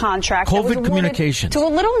communications contract that was awarded to a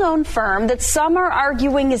little-known firm that some are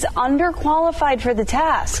arguing is underqualified for the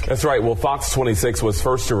task. That's right. Well, Fox 26 was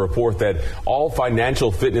first to report that all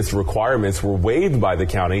financial fitness requirements were waived by the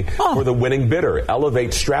county for the winning bidder,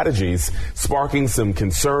 Elevate Strategies, sparking some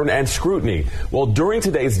concern and scrutiny. Well, during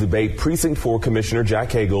today's debate, Precinct 4 Commissioner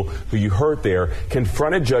Jack Hagel, who you heard there,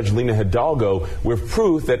 confronted Judge Lena Hidalgo with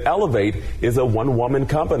proof that Elevate is a one-woman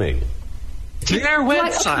company. Their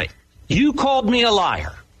website. You called me a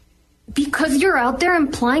liar. Because you're out there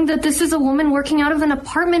implying that this is a woman working out of an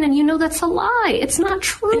apartment, and you know that's a lie. It's not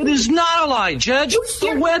true. It is not a lie, Judge. The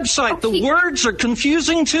website, the words are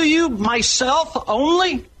confusing to you, myself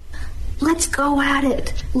only. Let's go at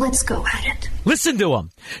it. Let's go at it. Listen to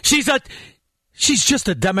him. She's just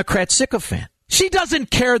a Democrat sycophant. She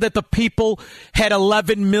doesn't care that the people had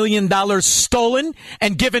 $11 million stolen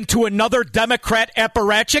and given to another Democrat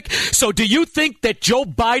apparatchik. So do you think that Joe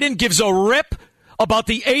Biden gives a rip about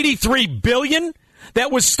the $83 billion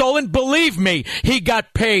that was stolen? Believe me, he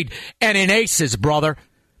got paid and in aces, brother.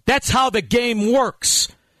 That's how the game works.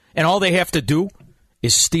 And all they have to do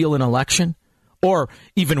is steal an election, or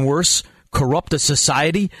even worse, corrupt a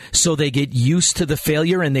society so they get used to the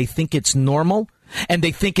failure and they think it's normal. And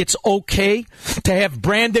they think it's okay to have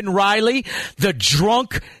Brandon Riley, the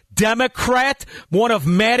drunk Democrat, one of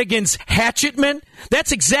Madigan's hatchetmen.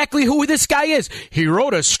 That's exactly who this guy is. He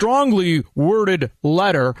wrote a strongly worded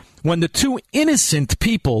letter when the two innocent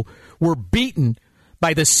people were beaten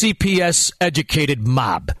by the CPS-educated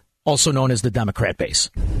mob, also known as the Democrat base.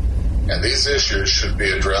 And these issues should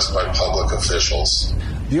be addressed by public officials.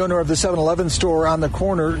 The owner of the 7-Eleven store on the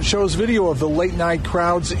corner shows video of the late-night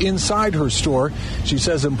crowds inside her store. She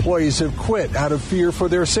says employees have quit out of fear for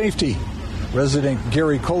their safety. Resident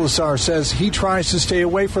Gary Colasar says he tries to stay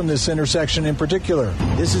away from this intersection in particular.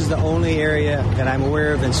 This is the only area that I'm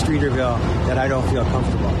aware of in Streeterville that I don't feel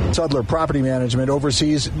comfortable. Sudler Property Management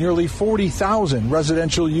oversees nearly 40,000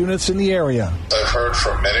 residential units in the area. I've heard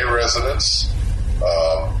from many residents.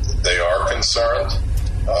 They are concerned.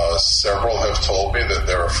 Several have told me that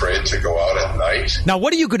they're afraid to go out at night. Now,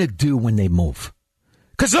 what are you going to do when they move?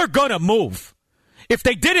 Because they're going to move. If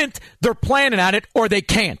they didn't, they're planning on it, or they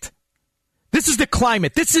can't. This is the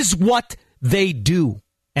climate. This is what they do.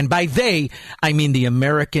 And by they, I mean the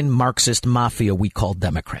American Marxist mafia we call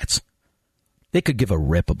Democrats. They could give a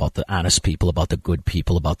rip about the honest people, about the good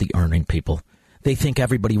people, about the earning people. They think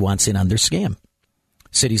everybody wants in on their scam.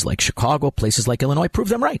 Cities like Chicago, places like Illinois prove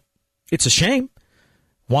them right. It's a shame.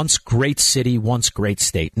 Once great city, once great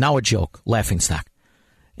state. Now a joke, laughingstock.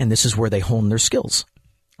 And this is where they hone their skills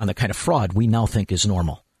on the kind of fraud we now think is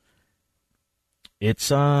normal.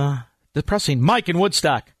 It's depressing. Mike in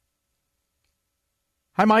Woodstock.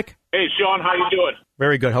 Hi, Mike. Hey, Sean. How you doing?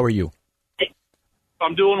 Very good. How are you?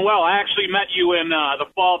 I'm doing well. I actually met you in the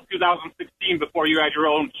fall of 2016 before you had your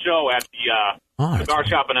own show at the cigar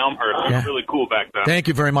shop in Elmhurst. It was really cool back then. Thank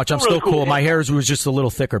you very much. I'm still cool. My hair was just a little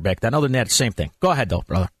thicker back then. Other than that, same thing. Go ahead, though,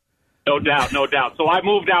 brother. No doubt, no doubt. So I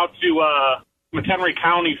moved out to McHenry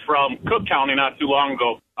County from Cook County not too long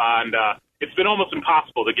ago, and it's been almost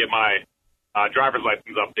impossible to get my driver's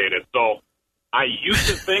license updated. So I used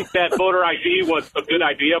to think that voter ID was a good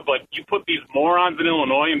idea, but you put these morons in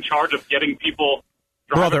Illinois in charge of getting people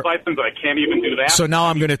driver's license, I can't even do that. So now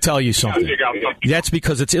I'm going to tell you something. That's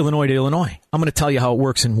because it's Illinois to Illinois. I'm going to tell you how it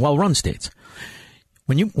works in well-run states.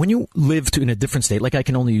 When you live in a different state, like I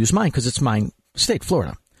can only use mine because it's my state,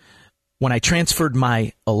 Florida. When I transferred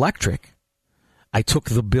my electric, I took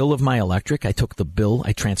the bill of my electric, I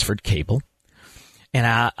transferred cable, and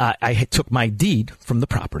I took my deed from the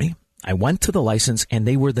property. I went to the license, and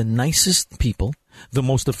they were the nicest people, the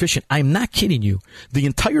most efficient. I'm not kidding you. The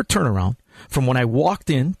entire turnaround from when I walked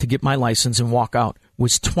in to get my license and walk out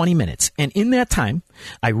was 20 minutes. And in that time,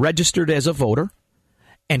 I registered as a voter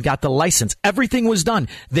and got the license. Everything was done.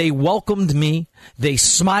 They welcomed me. They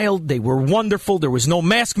smiled. They were wonderful. There was no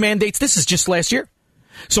mask mandates. This is just last year.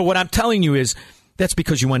 So what I'm telling you is that's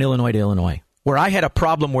because you went Illinois to Illinois, where I had a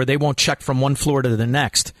problem where they won't check from one floor to the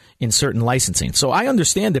next in certain licensing. So I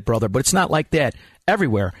understand it, brother, but it's not like that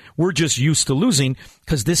everywhere. We're just used to losing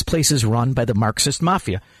because this place is run by the Marxist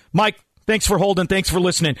mafia. Mike, thanks for holding. Thanks for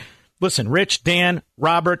listening. Listen, Rich, Dan,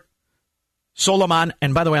 Robert, Solomon,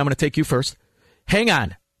 and by the way, I'm going to take you first. Hang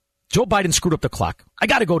on. Joe Biden screwed up the clock. I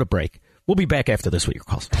got to go to break. We'll be back after this with your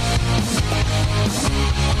calls.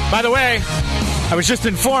 By the way, I was just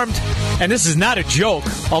informed, and this is not a joke,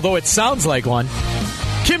 although it sounds like one.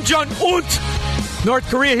 Kim Jong-un, North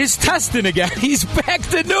Korea, he's testing again. He's back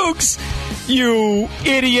to nukes. You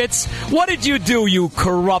idiots. What did you do, you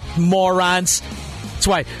corrupt morons? That's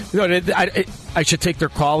why I should take their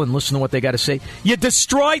call and listen to what they got to say. You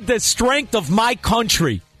destroyed the strength of my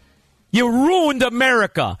country. You ruined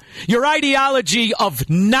America. Your ideology of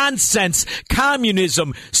nonsense,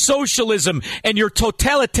 communism, socialism, and your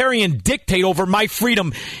totalitarian dictate over my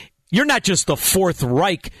freedom. You're not just the Fourth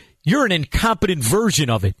Reich. You're an incompetent version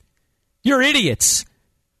of it. You're idiots.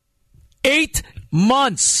 8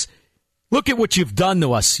 months. Look at what you've done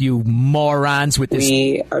to us, you morons, with this.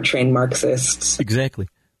 We are trained Marxists. Exactly.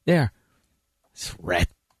 There. This rat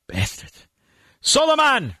bastard.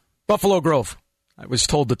 Solomon, Buffalo Grove. I was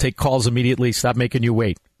told to take calls immediately. Stop making you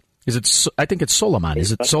wait. Is it? I think it's Solomon.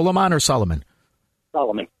 Is it Solomon or Solomon?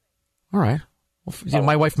 Solomon. All right. Well, you know,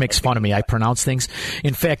 my wife makes fun of me. I pronounce things.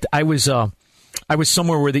 In fact, I was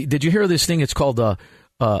somewhere where did you hear of this thing? It's called a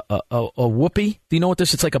whoopie. Do you know what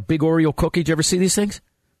this? It's like a big Oreo cookie. Did you ever see these things?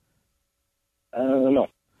 No. All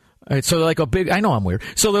right, so they're like a big. I know I'm weird.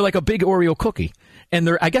 So they're like a big Oreo cookie,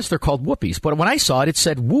 and I guess they're called whoopies. But when I saw it, it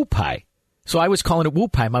said woo pie. So I was calling it woo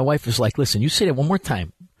pie. My wife was like, "Listen, you say it one more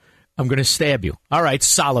time, I'm going to stab you." All right,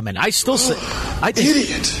 Solomon. I still say,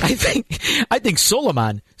 idiot. I think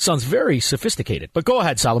Solomon sounds very sophisticated. But go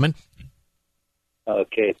ahead, Solomon.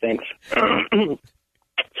 Okay, thanks.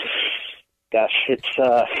 Gosh, it's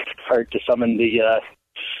hard to summon the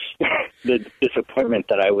disappointment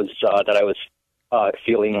that I was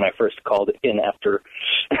feeling when I first called in after,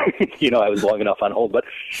 I was long enough on hold. But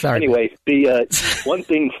sorry. Anyway, the one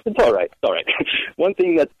thing, it's all right. One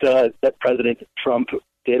thing that President Trump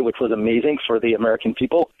did, which was amazing for the American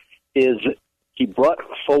people, is he brought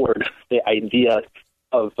forward the idea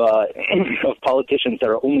of politicians that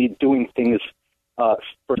are only doing things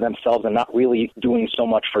for themselves and not really doing so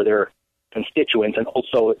much for their constituents, and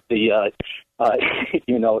also the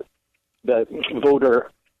the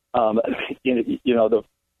voter. The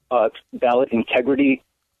ballot integrity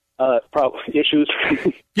issues.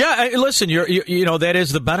 Yeah, listen, that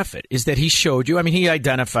is the benefit, is that he showed you. I mean, he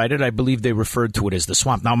identified it. I believe they referred to it as the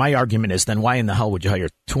swamp. Now, my argument is then why in the hell would you hire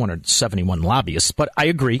 271 lobbyists? But I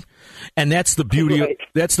agree, and that's the beauty. Right.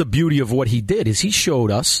 That's the beauty of what he did, is he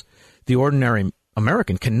showed us, the ordinary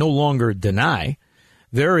American can no longer deny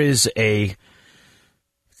there is an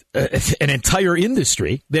entire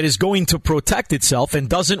industry that is going to protect itself and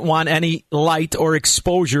doesn't want any light or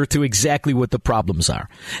exposure to exactly what the problems are.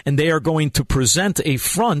 And they are going to present a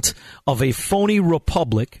front of a phony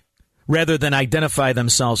republic rather than identify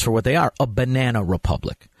themselves for what they are, a banana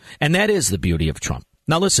republic. And that is the beauty of Trump.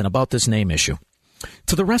 Now listen, about this name issue.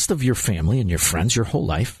 To the rest of your family and your friends, your whole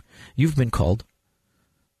life, you've been called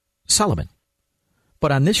Solomon.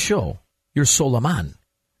 But on this show, you're Solomon.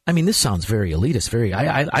 I mean, this sounds very elitist.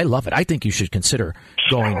 I love it. I think you should consider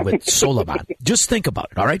going with Solomon. Just think about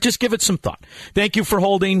it, all right? Just give it some thought. Thank you for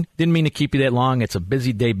holding. Didn't mean to keep you that long. It's a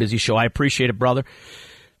busy day, busy show. I appreciate it, brother.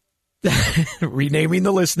 Renaming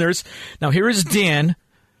the listeners. Now, here is Dan,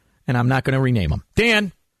 and I'm not going to rename him.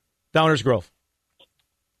 Dan, Downers Grove.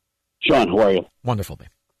 Sean, how are you? Wonderful,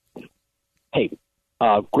 babe. Hey,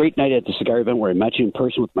 great night at the cigar event where I met you in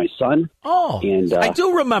person with my son. Oh, and I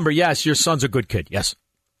do remember. Yes, your son's a good kid. Yes.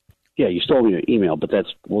 Yeah, you stole me your email, but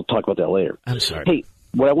we'll talk about that later. I'm sorry. Hey,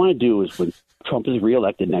 what I want to do is when Trump is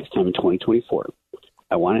reelected next time in 2024,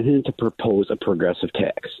 I wanted him to propose a progressive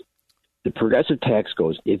tax. The progressive tax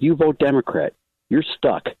goes, if you vote Democrat, you're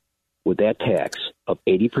stuck with that tax of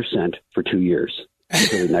 80% for 2 years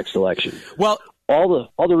until the next election. Well, all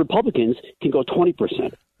the Republicans can go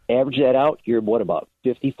 20%. Average that out, you're what, about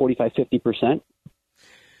 50%?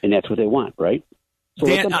 And that's what they want, right? So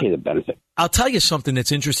let them pay the benefit. I'll tell you something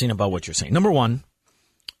that's interesting about what you're saying. Number one,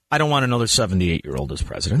 I don't want another 78-year-old as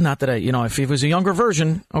president. Not that if he was a younger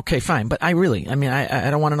version, okay, fine. But I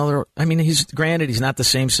don't want another. I mean, he's not the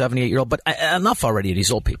same 78-year-old, but enough already of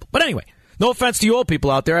these old people. But anyway, no offense to you old people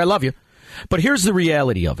out there. I love you. But here's the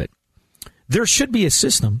reality of it. There should be a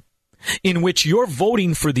system in which you're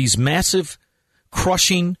voting for these massive,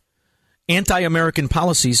 crushing, anti-American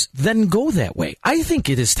policies, then go that way. I think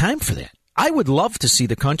it is time for that. I would love to see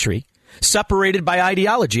the country separated by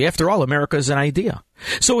ideology. After all, America is an idea.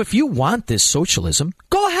 So if you want this socialism,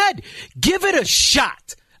 go ahead. Give it a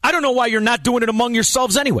shot. I don't know why you're not doing it among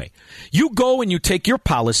yourselves anyway. You go and you take your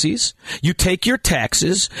policies, you take your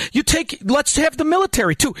taxes, let's have the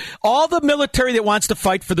military too. All the military that wants to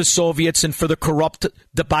fight for the Soviets and for the corrupt,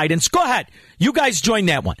 the Bidens, go ahead. You guys join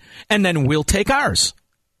that one. And then we'll take ours.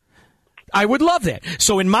 I would love that.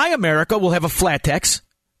 So in my America, we'll have a flat tax.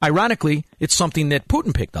 Ironically, it's something that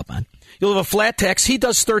Putin picked up on. You'll have a flat tax. He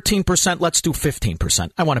does 13%. Let's do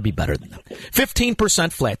 15%. I want to be better than that.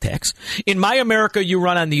 15% flat tax. In my America, you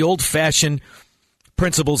run on the old-fashioned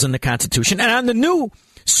principles in the Constitution. And on the new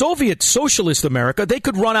Soviet socialist America, they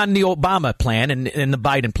could run on the Obama plan and the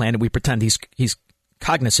Biden plan, and we pretend he's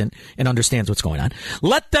cognizant and understands what's going on.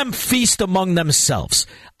 Let them feast among themselves.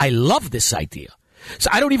 I love this idea.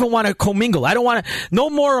 So I don't even want to commingle. I don't want to.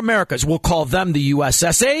 No more Americas. We'll call them the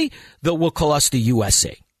USSA. We'll call us the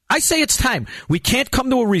USA. I say it's time. We can't come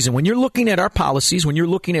to a reason. When you're looking at our policies, when you're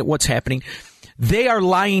looking at what's happening, they are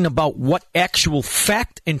lying about what actual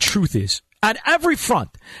fact and truth is on every front.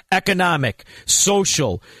 Economic,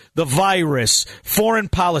 social, the virus, foreign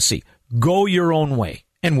policy. Go your own way,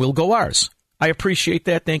 and we'll go ours. I appreciate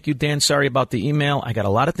that. Thank you, Dan. Sorry about the email. I got a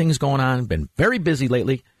lot of things going on. Been very busy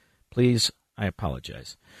lately. Please, I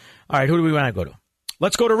apologize. All right, who do we want to go to?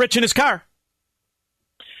 Let's go to Rich in his car.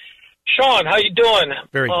 Sean, how you doing?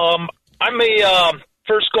 Very good. I'm a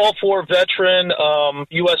first Gulf War veteran,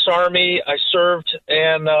 U.S. Army. I served,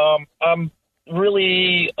 and I'm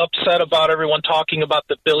really upset about everyone talking about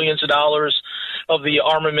the billions of dollars of the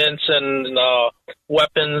armaments and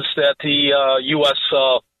weapons that the U.S.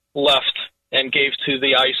 left and gave to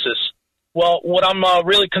the ISIS. Well, what I'm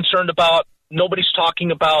really concerned about, nobody's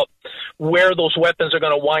talking about where those weapons are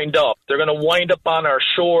going to wind up. They're going to wind up on our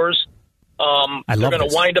shores. They're going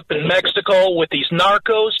to wind up in Mexico with these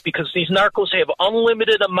narcos, because these narcos have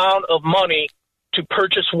unlimited amount of money to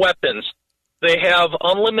purchase weapons. They have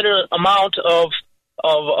unlimited amount of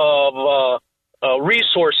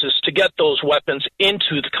resources to get those weapons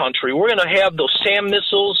into the country. We're going to have those SAM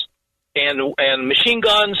missiles and machine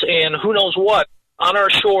guns and who knows what on our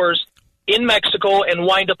shores in Mexico and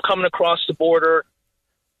wind up coming across the border,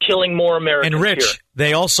 killing more Americans. And Rich, here.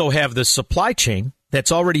 They also have the supply chain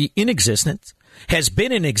that's already in existence, has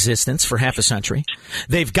been in existence for half a century.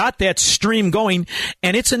 They've got that stream going,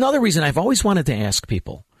 and it's another reason I've always wanted to ask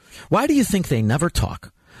people, why do you think they never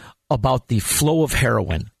talk about the flow of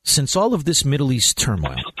heroin since all of this Middle East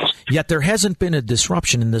turmoil, yet there hasn't been a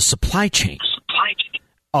disruption in the supply chain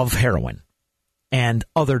of heroin and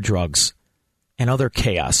other drugs and other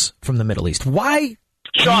chaos from the Middle East? Why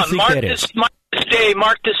do you think that is? Mark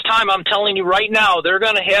this time, I'm telling you right now, they're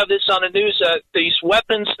going to have this on the news. These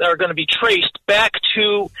weapons are going to be traced back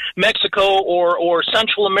to Mexico or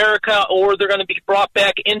Central America, or they're going to be brought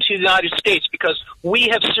back into the United States, because we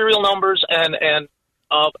have serial numbers and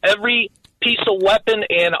every piece of weapon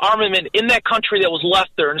and armament in that country that was left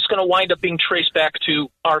there, and it's going to wind up being traced back to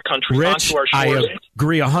our country, Rich, onto our shores. I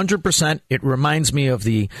agree 100%. It reminds me of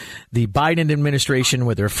the Biden administration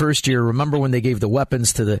with their first year. Remember when they gave the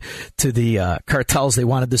weapons to the cartels? They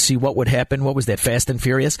wanted to see what would happen. What was that, Fast and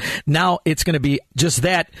Furious? Now it's going to be just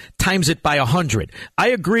that, times it by 100. I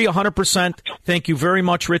agree 100%. Thank you very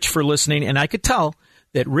much, Rich, for listening. And I could tell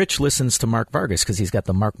that Rich listens to Mark Vargas because he's got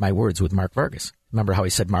the Mark My Words with Mark Vargas. Remember how he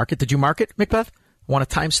said mark it? Did you mark it, Macbeth? I want a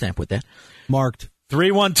timestamp with that. Marked.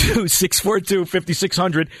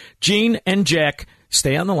 312-642-5600. Gene and Jack,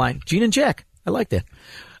 stay on the line. Gene and Jack, I like that.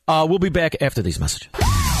 We'll be back after these messages.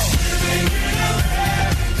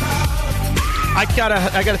 I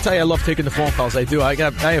gotta tell you, I love taking the phone calls. I do. I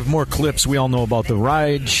have more clips. We all know about the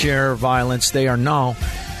ride share violence. They are now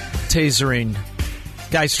tasering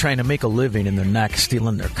guys trying to make a living in their neck,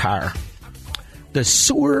 stealing their car. The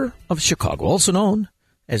sewer of Chicago, also known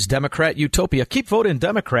as Democrat Utopia. Keep voting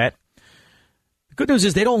Democrat. The good news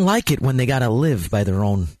is they don't like it when they got to live by their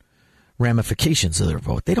own ramifications of their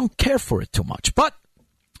vote. They don't care for it too much. But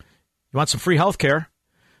you want some free health care?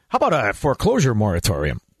 How about a foreclosure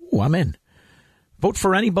moratorium? Ooh, I'm in. Vote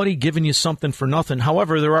for anybody giving you something for nothing.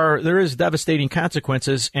 However, there is devastating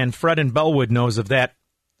consequences, and Fred in Bellwood knows of that.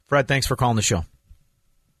 Fred, thanks for calling the show.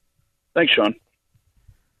 Thanks, Sean.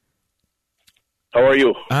 How are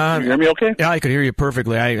you? Can you hear me okay? Yeah, I could hear you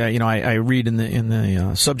perfectly. I read in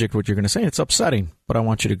the subject what you're going to say. It's upsetting, but I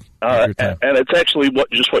want you to have your time. And it's actually what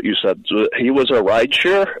you said. So he was a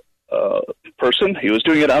rideshare person. He was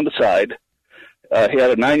doing it on the side. He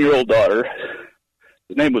had a 9-year-old daughter.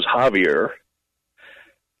 His name was Javier.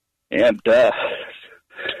 And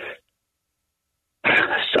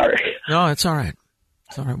sorry. No, it's all right.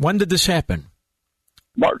 It's all right. When did this happen?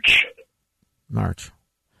 March.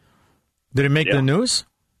 Did it make the news?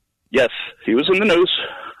 Yes, he was in the news.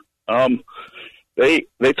 They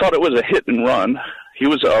thought it was a hit and run. He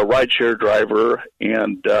was a rideshare driver,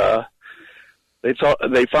 and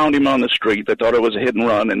they found him on the street. They thought it was a hit and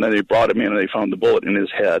run, and then they brought him in, and they found the bullet in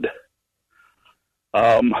his head.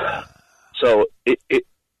 So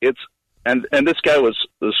it's and this guy was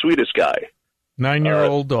the sweetest guy.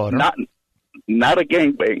 9-year-old daughter. Not a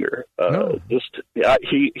gangbanger. No.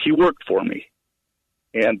 He worked for me,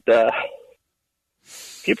 and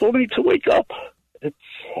people need to wake up.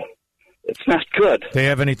 It's not good. They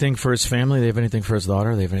have anything for his family? They have anything for his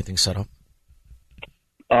daughter? They have anything set up?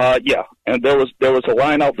 Yeah, and there was a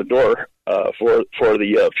line out the door for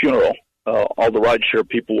the funeral. All the rideshare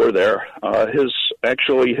people were there. His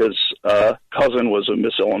cousin was a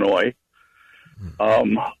Miss Illinois.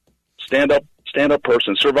 Stand up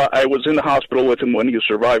person. I was in the hospital with him when he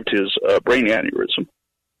survived his brain aneurysm.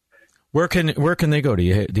 Where can they go? Do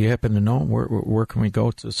you happen to know where can we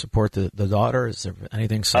go to support the daughter? Is there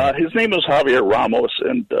anything? His name is Javier Ramos,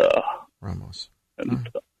 and Ramos. And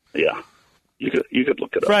yeah, you could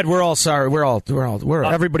look it up. Fred, we're all sorry. We're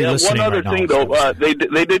everybody listening. One other right thing, now, though,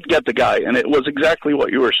 they did get the guy, and it was exactly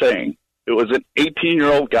what you were saying. It was an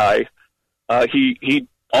 18-year-old guy. He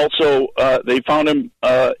also they found him.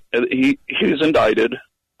 He was indicted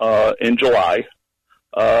in July.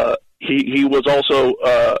 He was also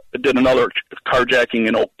did another carjacking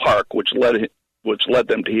in Oak Park, which led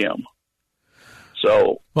them to him.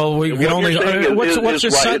 So, well, we can only. What's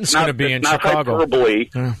his sentence going to be in Chicago? Hyperbole.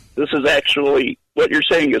 Yeah. This is actually what you're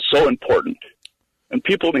saying is so important, and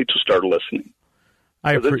people need to start listening.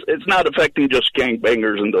 It's not affecting just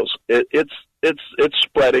gangbangers and those. It's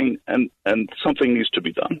spreading, and something needs to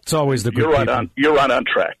be done. It's always the good people. You're right on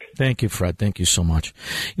track. Thank you, Fred. Thank you so much.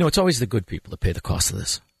 It's always the good people that pay the cost of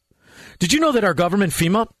this. Did you know that our government,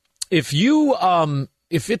 FEMA, if you on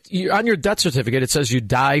your death certificate it says you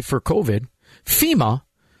die for COVID, FEMA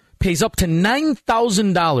pays up to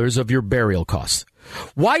 $9,000 of your burial costs.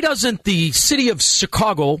 Why doesn't the city of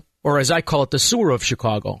Chicago, or as I call it, the sewer of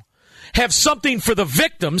Chicago, have something for the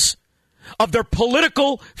victims of their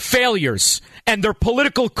political failures and their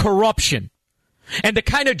political corruption and the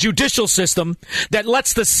kind of judicial system that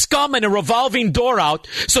lets the scum and a revolving door out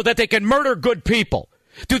so that they can murder good people?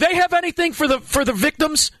 Do they have anything for the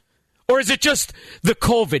victims? Or is it just the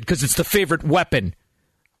COVID because it's the favorite weapon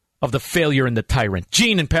of the failure and the tyrant?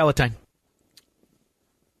 Gene in Palatine.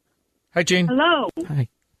 Hi, Gene. Hello. Hi.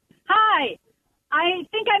 Hi. I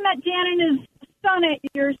think I met Dan and his son at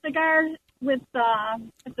your cigar at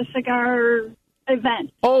the cigar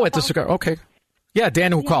event. Oh, at the cigar. Okay. Yeah,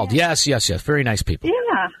 Dan who called. Yes. Very nice people.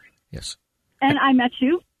 Yeah. Yes. And I met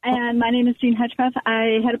you. And my name is Jean Hedgepeth.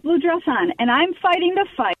 I had a blue dress on, and I'm fighting the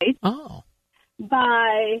fight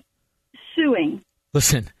by suing.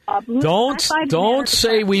 Listen, don't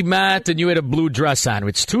say we met and you had a blue dress on.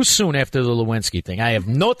 It's too soon after the Lewinsky thing. I have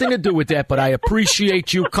nothing to do with that, but I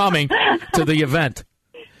appreciate you coming to the event.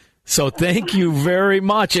 So thank you very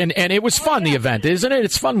much. And it was fun, the event, isn't it?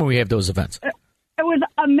 It's fun when we have those events. It was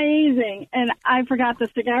amazing. And I forgot the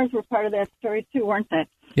cigars were part of that story, too, weren't they?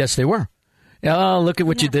 Yes, they were. Oh, look at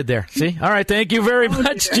what you did there. See? All right. Thank you very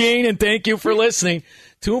much, Gene, and thank you for listening.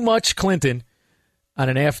 Too much Clinton on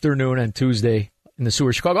an afternoon on Tuesday in the sewer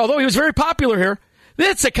of Chicago. Although he was very popular here.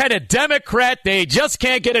 It's the kind of Democrat they just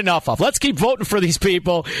can't get enough of. Let's keep voting for these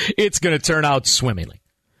people. It's going to turn out swimmingly.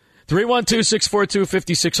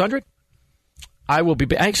 312-642-5600. I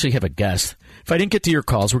actually have a guest. If I didn't get to your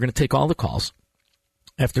calls, we're going to take all the calls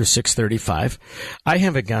after 6:35. I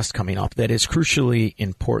have a guest coming up that is crucially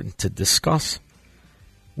important to discuss.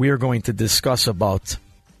 We are going to discuss about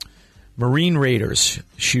Marine Raiders.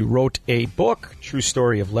 She wrote a book, true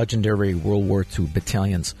story of legendary World War II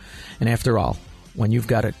battalions. And after all, when you've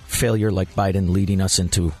got a failure like Biden leading us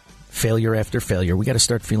into failure after failure, we got to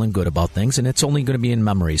start feeling good about things, and it's only going to be in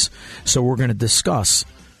memories. So we're going to discuss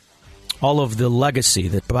all of the legacy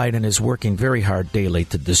that Biden is working very hard daily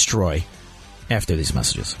to destroy after these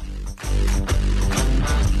messages.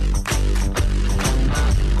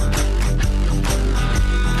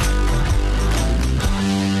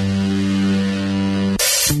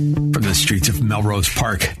 From the streets of Melrose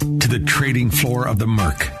Park to the trading floor of the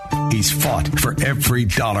Merc, he's fought for every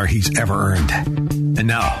dollar he's ever earned. And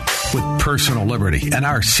now, with personal liberty and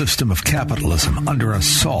our system of capitalism under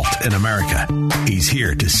assault in America, he's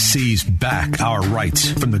here to seize back our rights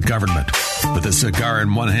from the government. With a cigar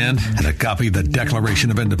in one hand and a copy of the Declaration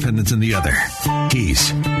of Independence in the other,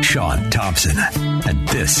 he's Sean Thompson. And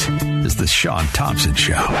this is The Sean Thompson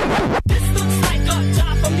Show. This looks like a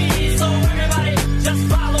job for me, so everybody just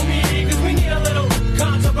follow me, because we need a little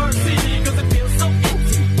controversy, because it feels so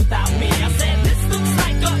empty without me. I said this looks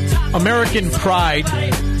like a job. American pride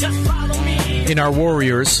in our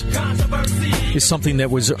warriors is something that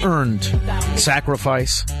was earned.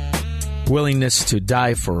 Sacrifice, willingness to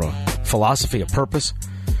die for a philosophy, a purpose.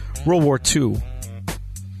 World War II,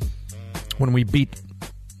 when we beat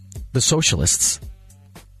the socialists,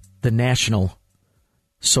 the National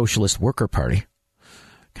Socialist Worker Party,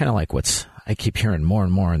 kind of like what's I keep hearing more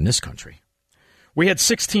and more in this country. We had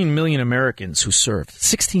 16 million Americans who served.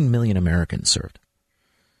 16 million Americans served.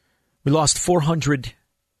 We lost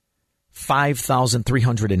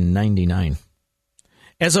 405,399.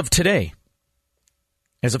 As of today,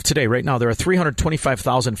 right now, there are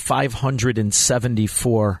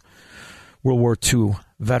 325,574 World War II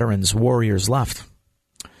veterans, warriors left.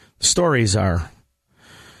 The stories are,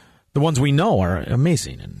 the ones we know are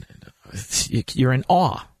amazing, and you're in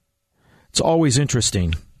awe. It's always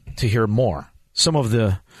interesting to hear more. Some of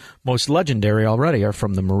the most legendary already are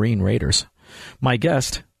from the Marine Raiders. My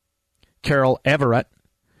guest, Carol Everett,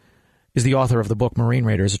 is the author of the book Marine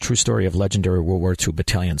Raiders, a true story of legendary World War II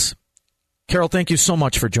battalions. Carol, thank you so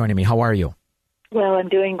much for joining me. How are you? Well, I'm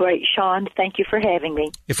doing great, Sean. Thank you for having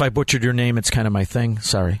me. If I butchered your name, it's kind of my thing.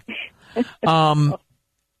 Sorry.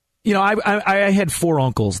 You know, I had 4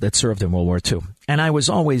 uncles that served in World War II. And I was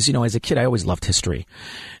always, you know, as a kid, I always loved history.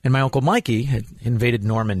 And my Uncle Mikey had invaded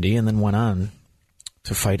Normandy and then went on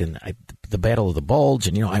to fight in the Battle of the Bulge.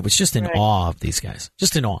 And, you know, I was just in awe of these guys.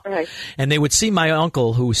 Just in awe. Right. And they would see my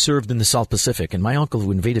uncle who served in the South Pacific and my uncle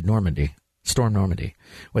who invaded Normandy, stormed Normandy,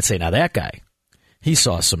 would say, now that guy, he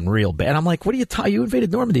saw some real bad. I'm like, what are you you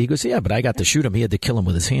invaded Normandy? He goes, yeah, but I got to shoot him. He had to kill him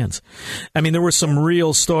with his hands. I mean, there were some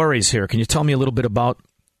real stories here. Can you tell me a little bit about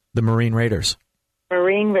the Marine Raiders?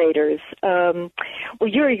 Marine Raiders. Well,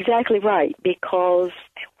 you're exactly right, because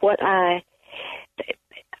what I'm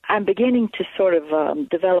beginning to sort of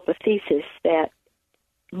develop a thesis that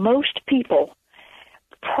most people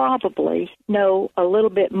probably know a little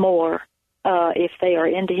bit more, if they are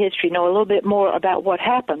into history, know a little bit more about what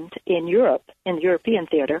happened in Europe, in the European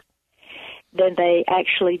theater, than they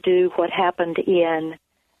actually do what happened in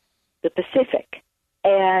the Pacific.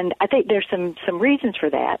 And I think there's some reasons for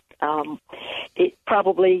that. It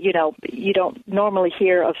probably, you know, you don't normally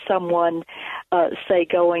hear of someone say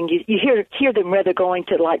going. You hear them rather going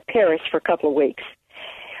to like Paris for a couple of weeks,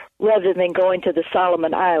 rather than going to the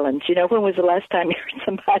Solomon Islands. You know, when was the last time you heard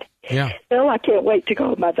somebody? Yeah. Well, I can't wait to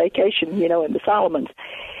go on my vacation. You know, in the Solomons.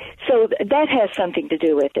 So that has something to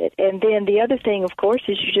do with it. And then the other thing, of course,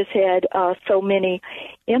 is you just had so many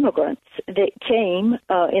immigrants that came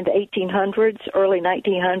in the 1800s, early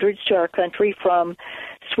 1900s to our country from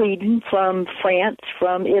Sweden, from France,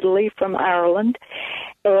 from Italy, from Ireland.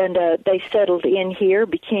 And they settled in here,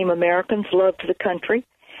 became Americans, loved the country,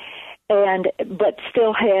 but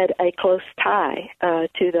still had a close tie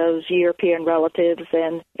to those European relatives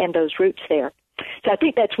and those roots there. So I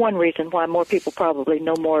think that's one reason why more people probably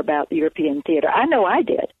know more about the European theater. I know I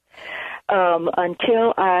did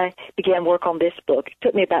until I began work on this book. It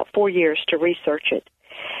took me about 4 years to research it.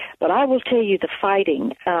 But I will tell you the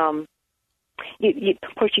fighting, of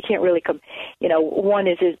course you can't really one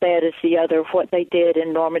is as bad as the other. What they did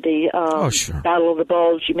in Normandy, sure. Battle of the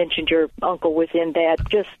Bulge, you mentioned your uncle was in that,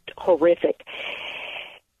 just horrific.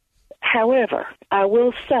 However, I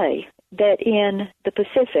will say that in the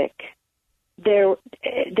Pacific, there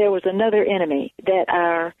was another enemy that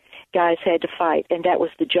our guys had to fight, and that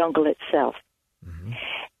was the jungle itself. Mm-hmm.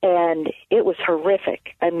 And it was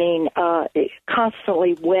horrific. I mean,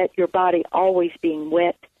 constantly wet, your body always being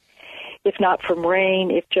wet, if not from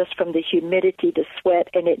rain, if just from the humidity, the sweat,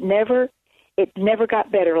 and it never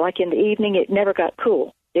got better. Like in the evening, it never got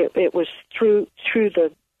cool. It was through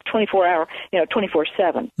the 24-hour,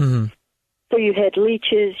 24/7. Mm-hmm. So you had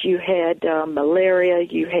leeches, you had malaria,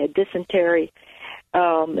 you had dysentery,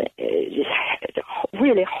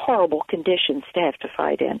 really horrible conditions to have to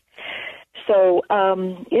fight in. So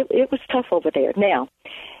it was tough over there. Now,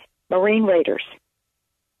 Marine Raiders,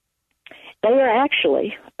 they are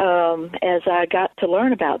actually, as I got to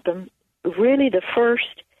learn about them, really the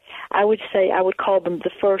first, I would call them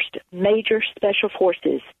the first major special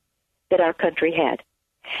forces that our country had.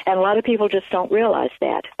 And a lot of people just don't realize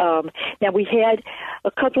that. Now, we had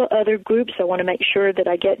a couple of other groups. I want to make sure that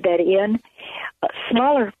I get that in.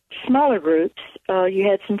 Smaller groups. You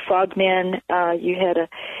had some frogmen. You had a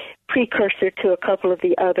precursor to a couple of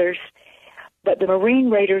the others. But the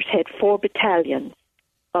Marine Raiders had 4 battalions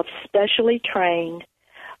of specially trained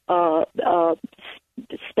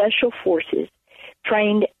special forces,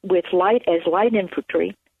 trained with light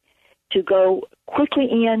infantry, to go quickly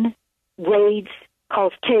in, raids,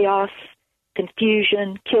 cause chaos,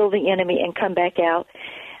 confusion, kill the enemy, and come back out.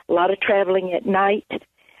 A lot of traveling at night.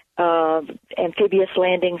 amphibious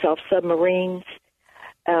landings off submarines.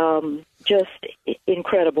 Just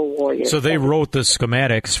incredible warriors. So they wrote the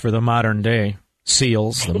schematics for the modern day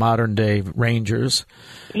SEALs, the modern day Rangers.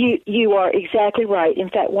 You are exactly right. In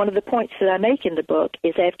fact, one of the points that I make in the book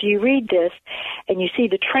is after you read this and you see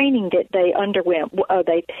the training that they underwent,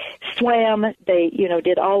 they swam, they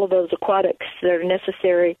did all of those aquatics that are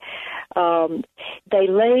necessary. They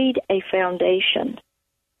laid a foundation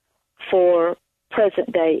for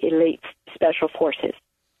present day elite special forces.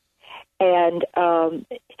 And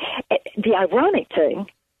the ironic thing,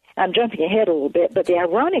 I'm jumping ahead a little bit, but the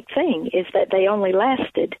ironic thing is that they only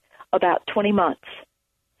lasted about 20 months,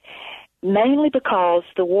 mainly because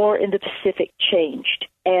the war in the Pacific changed.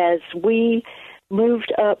 As we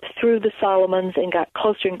moved up through the Solomons and got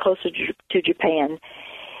closer and closer to Japan,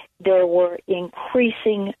 there were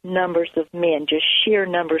increasing numbers of men, just sheer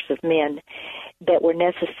numbers of men, that were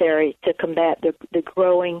necessary to combat the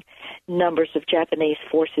growing numbers of Japanese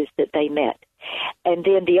forces that they met. And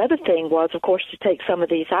then the other thing was, of course, to take some of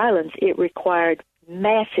these islands, it required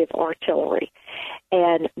massive artillery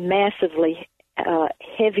and massively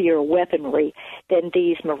heavier weaponry than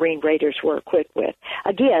these Marine Raiders were equipped with.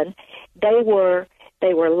 Again, they were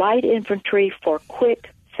light infantry for quick,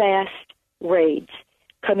 fast raids.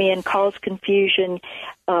 Come in, cause confusion.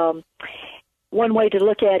 One way to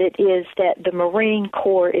look at it is that the Marine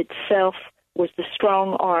Corps itself was the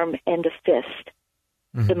strong arm and the fist.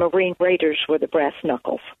 Mm-hmm. The Marine Raiders were the brass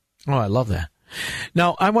knuckles. Oh, I love that.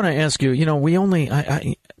 Now, I want to ask you, we only,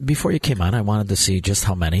 before you came on, I wanted to see just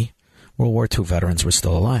how many World War II veterans were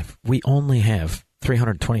still alive. We only have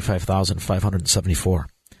 325,574.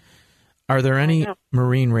 Are there any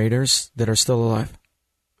Marine Raiders that are still alive?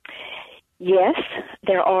 Yes,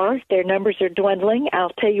 there are. Their numbers are dwindling. I'll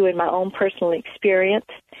tell you in my own personal experience,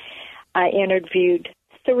 I interviewed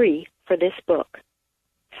 3 for this book.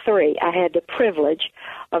 3. I had the privilege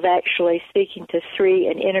of actually speaking to 3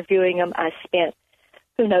 and interviewing them. I spent,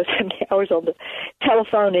 who knows how many hours on the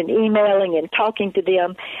telephone and emailing and talking to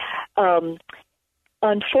them.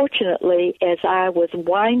 Unfortunately, as I was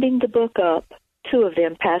winding the book up, 2 of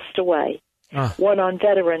them passed away. One on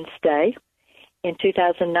Veterans Day in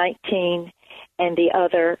 2019, and the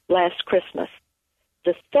other last Christmas.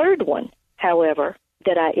 The third one, however,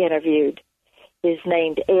 that I interviewed is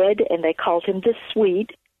named Ed, and they called him the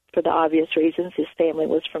Swede for the obvious reasons. His family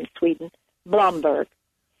was from Sweden, Blomberg.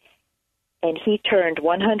 And he turned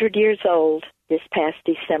 100 years old this past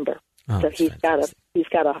December. So he's got a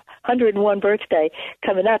 101 birthday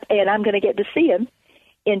coming up, and I'm going to get to see him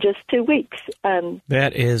in just 2 weeks.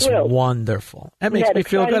 That is wonderful. That makes me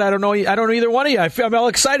feel good. I don't know either one of you. I'm all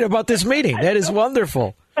excited about this meeting. That is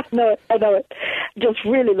wonderful. I know it. Just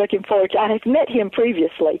really looking forward to it. I have met him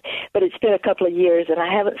previously, but it's been a couple of years, and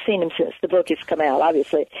I haven't seen him since the book has come out.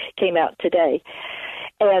 Obviously, it came out today.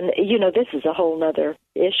 And, this is a whole other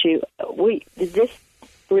issue. This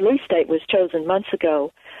release date was chosen months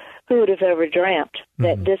ago. Who would have ever dreamt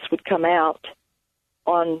that this would come out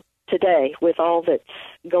on today with all that's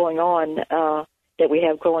going on, that we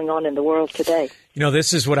have going on in the world today?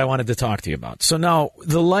 This is what I wanted to talk to you about. So now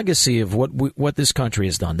the legacy of what this country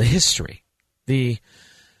has done, the history, the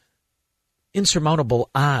insurmountable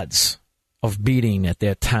odds of beating at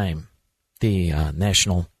that time the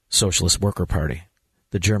National Socialist Worker Party,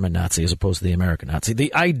 the German Nazi as opposed to the American Nazi,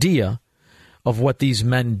 the idea of what these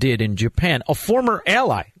men did in Japan, a former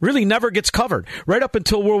ally, really never gets covered. Right up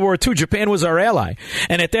until World War II, Japan was our ally.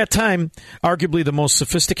 And at that time, arguably the most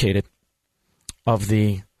sophisticated of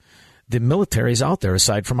the militaries out there,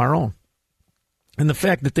 aside from our own. And the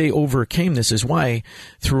fact that they overcame this is why,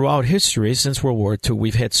 throughout history, since World War II,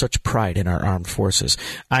 we've had such pride in our armed forces.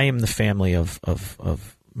 I am the family of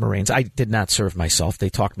Marines. I did not serve myself. They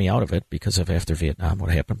talked me out of it because of after Vietnam,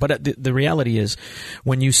 what happened. But the reality is,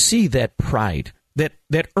 when you see that pride, that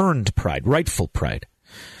earned pride, rightful pride,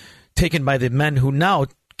 taken by the men who now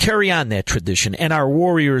carry on that tradition, and our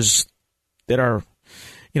warriors that are,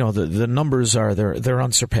 the numbers are, they're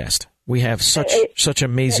unsurpassed. We have such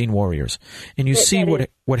amazing warriors. And you see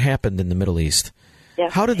what happened in the Middle East. Yeah.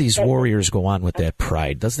 How do these warriors go on with that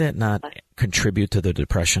pride? Does that not contribute to the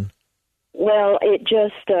depression? Well, it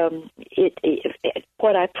just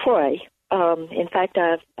what I pray. In fact,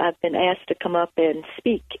 I've been asked to come up and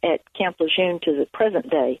speak at Camp Lejeune to the present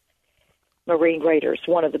day Marine Raiders.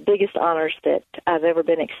 One of the biggest honors that I've ever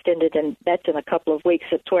been extended, and that's in a couple of weeks.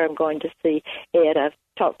 That's where I'm going to see Ed. I've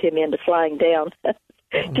talked him into flying down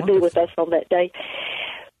to be with us on that day.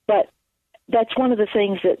 But that's one of the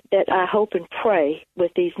things that I hope and pray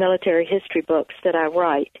with these military history books that I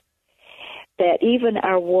write, that even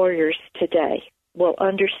our warriors today will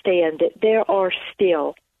understand that there are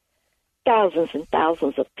still thousands and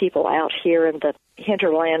thousands of people out here in the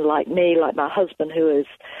hinterland like me, like my husband, who is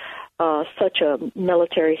such a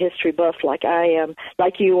military history buff like I am,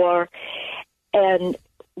 like you are. And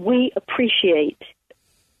we appreciate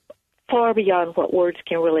far beyond what words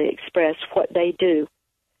can really express what they do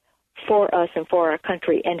for us and for our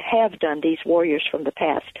country, and have done, these warriors from the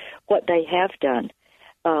past, what they have done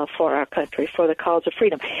for our country, for the cause of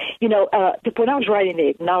freedom. You know, when I was writing the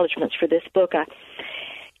acknowledgments for this book, I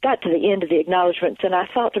got to the end of the acknowledgments, and I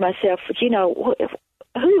thought to myself, you know,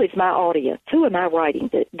 who is my audience? Who am I writing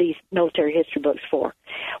these military history books for?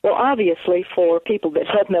 Well, obviously for people that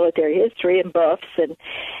love military history and buffs, and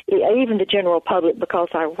even the general public, because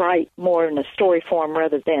I write more in a story form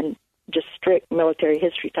rather than just strict military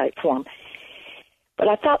history type form. But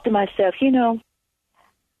I thought to myself, you know,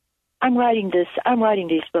 I'm writing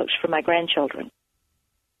these books for my grandchildren,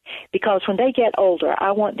 because when they get older,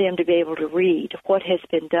 I want them to be able to read what has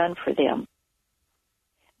been done for them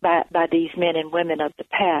by these men and women of the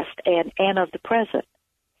past and of the present.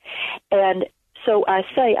 And so I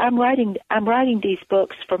say I'm writing these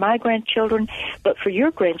books for my grandchildren, but for your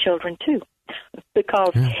grandchildren too.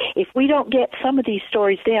 Because if we don't get some of these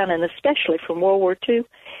stories down, and especially from World War II,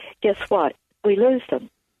 guess what? We lose them.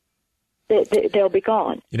 They'll be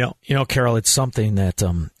gone. You know, Carol, it's something that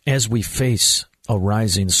as we face a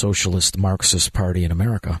rising socialist Marxist party in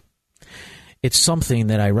America, it's something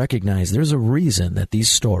that I recognize there's a reason that these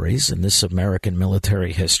stories and this American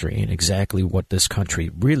military history and exactly what this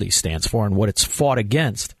country really stands for and what it's fought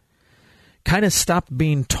against kind of stopped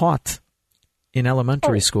being taught in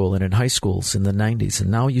elementary school and in high schools in the 90s.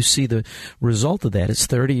 And now you see the result of that is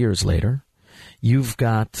 30 years later, you've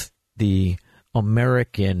got the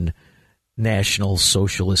American National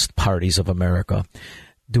Socialist Parties of America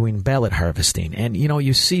doing ballot harvesting. And, you know,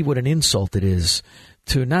 you see what an insult it is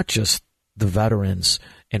to not just the veterans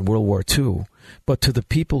in World War II, but to the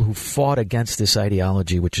people who fought against this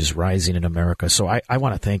ideology which is rising in America. So I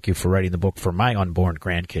want to thank you for writing the book for my unborn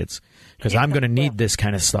grandkids, because I'm going to need this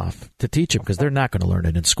kind of stuff to teach them, because they're not going to learn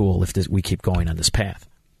it in school if we keep going on this path.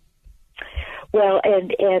 Well,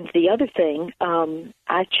 and the other thing,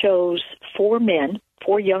 I chose 4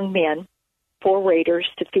 young men, 4 raiders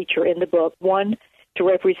to feature in the book, one to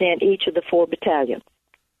represent each of the 4 battalions.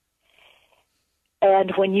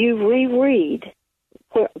 And when you reread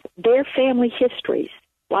their family histories,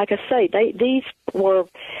 like I say, these were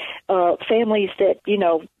families that, you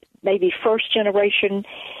know, maybe first generation,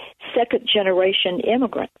 second generation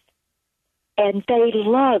immigrants, and they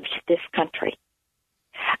loved this country.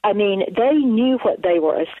 I mean, they knew what they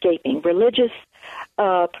were escaping: religious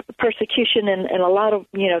persecution and a lot of,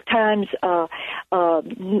 you know, times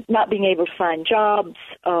not being able to find jobs,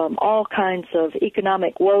 all kinds of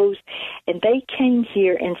economic woes. And they came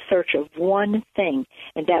here in search of one thing,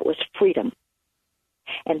 and that was freedom.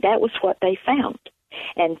 And that was what they found.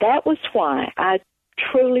 And that was why I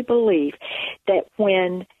truly believe that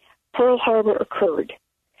when Pearl Harbor occurred,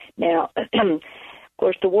 now, of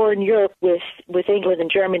course, the war in Europe with England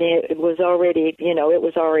and Germany, it was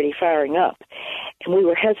already firing up, and we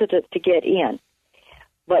were hesitant to get in.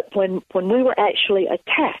 But when we were actually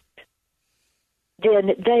attacked,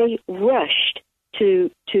 then they rushed to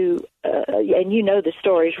and you know the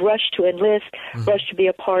stories, rushed to enlist, rushed to be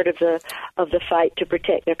a part of the fight to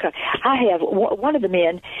protect their country. One of the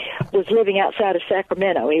men was living outside of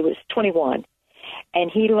Sacramento. He was 21. And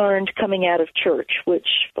he learned coming out of church, which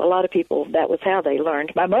a lot of people, that was how they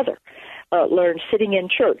learned. My mother learned sitting in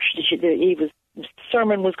church. The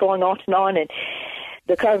sermon was going on, and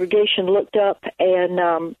the congregation looked up, and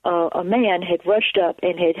a man had rushed up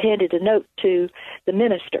and had handed a note to the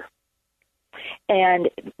minister. And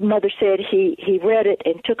Mother said he read it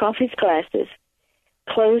and took off his glasses,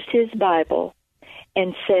 closed his Bible,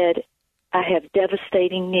 and said, "I have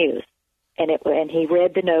devastating news." And he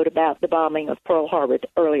read the note about the bombing of Pearl Harbor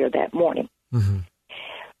earlier that morning. Mm-hmm.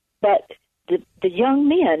 But the young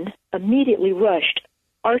men immediately rushed.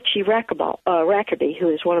 Archie Rackaby, who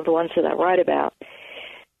is one of the ones that I write about,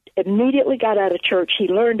 immediately got out of church. He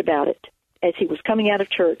learned about it as he was coming out of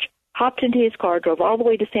church, hopped into his car, drove all the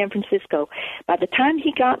way to San Francisco. By the time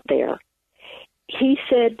he got there, he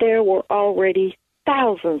said there were already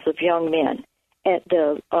thousands of young men at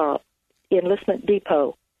the enlistment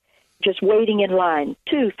depot just waiting in line,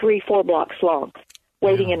 2, 3, 4 blocks long,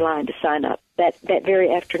 waiting in line to sign up that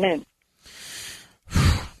very afternoon.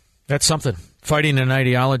 That's something. Fighting an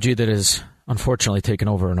ideology that has unfortunately taken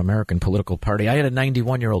over an American political party. I had a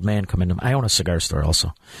 91-year-old man come in. I own a cigar store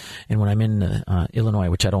also. And when I'm in Illinois,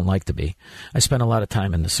 which I don't like to be, I spend a lot of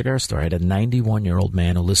time in the cigar store. I had a 91-year-old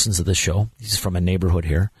man who listens to the show. He's from a neighborhood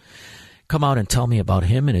here. come out and tell me about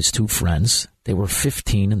him and his two friends. They were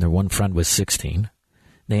 15 and their one friend was 16.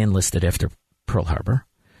 They enlisted after Pearl Harbor.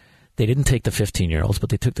 They didn't take the 15-year-olds, but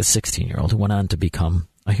they took the 16-year-old who went on to become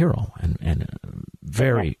a hero and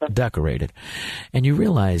very decorated. And you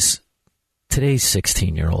realize today's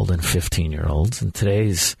 16-year-old and 15-year-olds and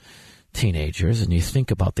today's teenagers, and you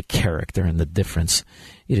think about the character and the difference.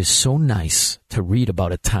 It is so nice to read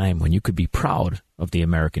about a time when you could be proud of the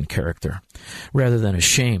American character rather than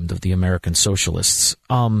ashamed of the American socialists.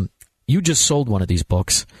 You just sold one of these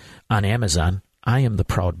books on Amazon. I am the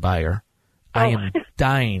proud buyer. I am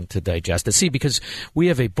dying to digest it. See, because we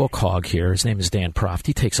have a book hog here. His name is Dan Proft.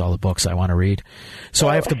 He takes all the books I want to read. So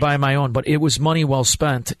I have to buy my own. But it was money well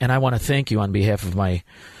spent, and I want to thank you on behalf of my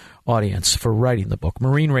audience for writing the book.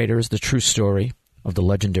 Marine Raiders, the true story of the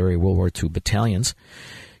legendary World War II battalions.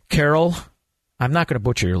 Carol, I'm not going to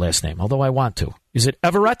butcher your last name, although I want to. Is it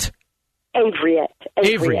Everett? Avriet.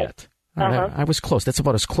 Avriet. I was close. That's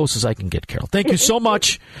about as close as I can get, Carol. Thank you so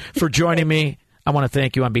much for joining me. I want to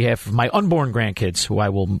thank you on behalf of my unborn grandkids, who I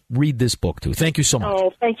will read this book to. Thank you so much.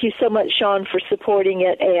 Oh, thank you so much, Sean, for supporting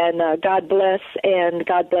it, and God bless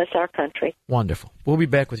our country. Wonderful. We'll be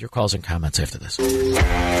back with your calls and comments after this.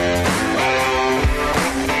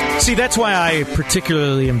 See, that's why I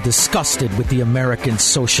particularly am disgusted with the American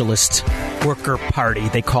Socialist Worker Party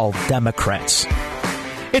they call Democrats.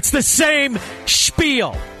 It's the same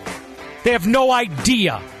spiel. They have no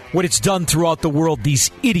idea what it's done throughout the world, these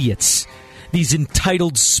idiots. These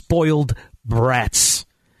entitled, spoiled brats.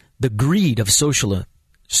 The greed of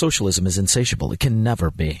socialism is insatiable. It can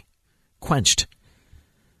never be quenched.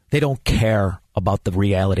 They don't care about the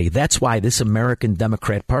reality. That's why this American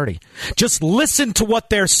Democrat Party, just listen to what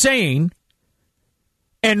they're saying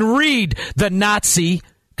and read the Nazi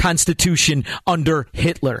Constitution under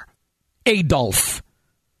Hitler. Adolf.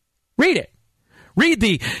 Read it. Read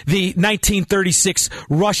the 1936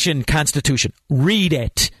 Russian Constitution. Read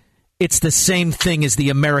it. It's the same thing as the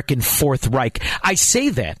American Fourth Reich. I say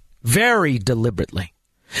that very deliberately.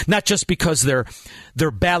 Not just because their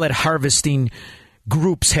ballot harvesting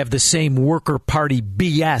groups have the same worker party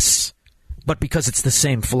BS, but because it's the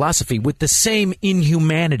same philosophy with the same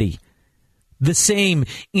inhumanity, the same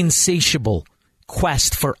insatiable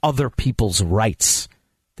quest for other people's rights.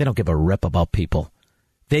 They don't give a rip about people.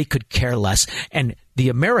 They could care less. And the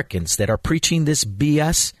Americans that are preaching this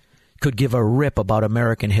BS could give a rip about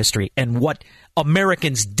American history and what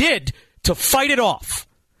Americans did to fight it off.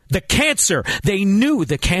 The cancer, they knew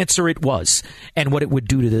the cancer it was and what it would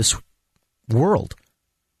do to this world.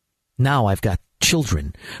 Now I've got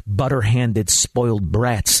children, butter-handed, spoiled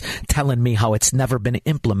brats, telling me how it's never been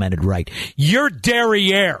implemented right. You're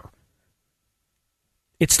derriere.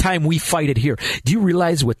 It's time we fight it here. Do you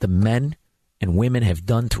realize what the men and women have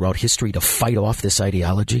done throughout history to fight off this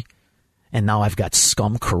ideology? And now I've got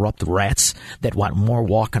scum, corrupt rats that want more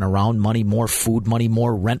walking around money, more food money,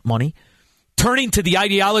 more rent money, turning to the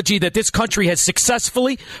ideology that this country has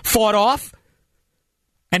successfully fought off.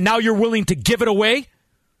 And now you're willing to give it away.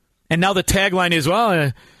 And now the tagline is,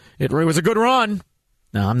 well, it was a good run.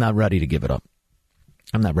 No, I'm not ready to give it up.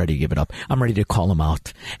 I'm not ready to give it up. I'm ready to call them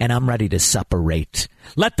out. And I'm ready to separate.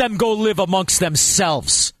 Let them go live amongst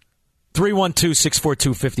themselves.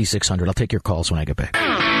 312-642-5600. I'll take your calls when I get back.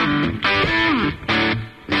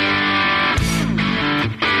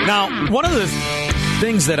 Now, one of the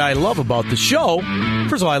things that I love about the show,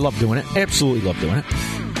 first of all, I love doing it. Absolutely love doing it.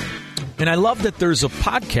 And I love that there's a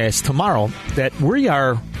podcast tomorrow that we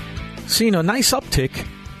are seeing a nice uptick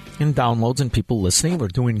in downloads and people listening. We're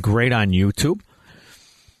doing great on YouTube.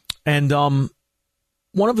 And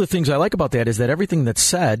one of the things I like about that is that everything that's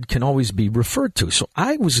said can always be referred to. So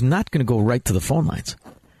I was not going to go right to the phone lines.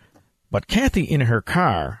 But Kathy in her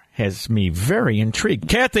car has me very intrigued.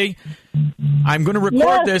 Kathy, I'm going to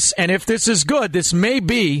record this, and if this is good, this may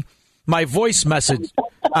be my voice message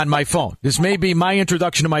on my phone. This may be my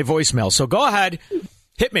introduction to my voicemail. So go ahead.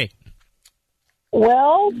 Hit me.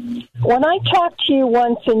 Well, when I talked to you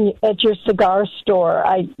once at your cigar store,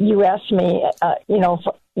 you asked me,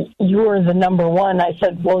 you were the number one. I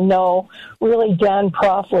said, well, no, really, Dan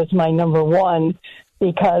Proft was my number one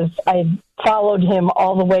because I followed him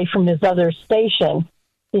all the way from his other station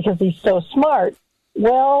because he's so smart.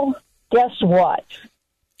 Well, guess what?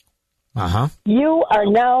 Uh-huh. You are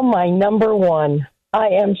now my number one. I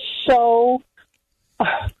am so...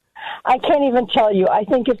 I can't even tell you. I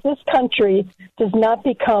think if this country does not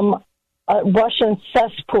become a Russian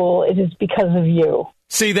cesspool, it is because of you.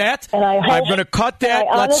 See that? And I'm going to cut that.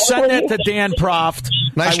 Let's send that to Dan Proft.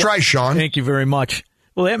 Nice try, Sean. Thank you very much.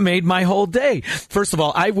 Well, that made my whole day. First of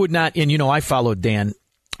all, I would not, and I followed Dan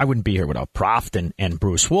I wouldn't be here without Proft and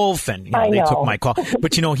Bruce Wolf, and they took my call.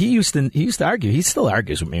 But he used to argue. He still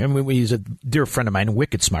argues with me. I mean, he's a dear friend of mine,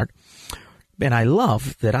 wicked smart. And I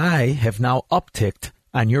love that I have now upticked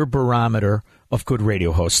on your barometer of good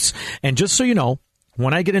radio hosts. And just so you know,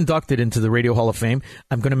 when I get inducted into the Radio Hall of Fame,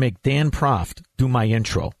 I'm going to make Dan Proft do my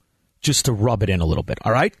intro just to rub it in a little bit.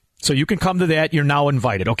 All right? So you can come to that. You're now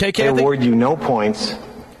invited. Okay, Kathy? I award you no points,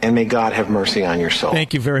 and may God have mercy on your soul.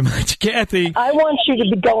 Thank you very much, Kathy. I want you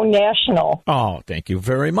to go national. Oh, thank you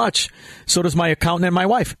very much. So does my accountant and my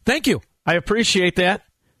wife. Thank you. I appreciate that.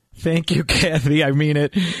 Thank you, Kathy. I mean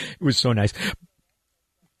it. It was so nice.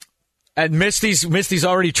 And Misty's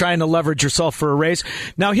already trying to leverage herself for a raise.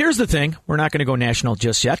 Now, here's the thing. We're not going to go national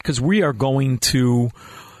just yet because we are going to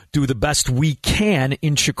do the best we can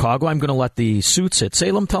in Chicago. I'm going to let the suits at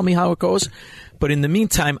Salem tell me how it goes. But in the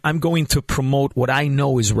meantime, I'm going to promote what I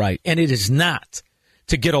know is right. And it is not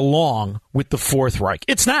to get along with the Fourth Reich.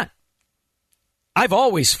 It's not. I've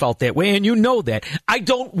always felt that way, and you know that. I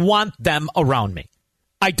don't want them around me.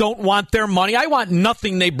 I don't want their money. I want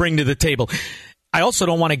nothing they bring to the table. I also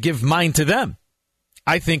don't want to give mine to them.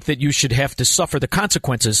 I think that you should have to suffer the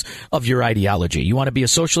consequences of your ideology. You want to be a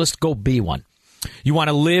socialist? Go be one. You want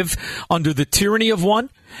to live under the tyranny of one?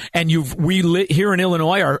 And we here in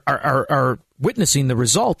Illinois are witnessing the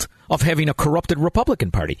result of having a corrupted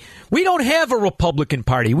Republican Party. We don't have a Republican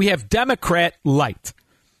Party. We have Democrat light.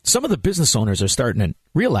 Some of the business owners are starting to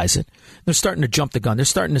realize it. They're starting to jump the gun. They're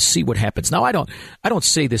starting to see what happens. Now, I don't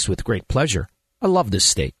say this with great pleasure. I love this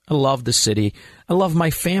state. I love the city. I love my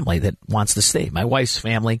family that wants to stay, my wife's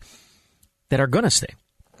family that are going to stay.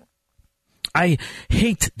 I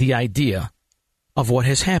hate the idea of what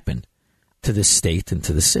has happened to this state and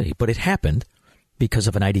to the city, but it happened because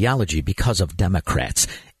of an ideology, because of Democrats.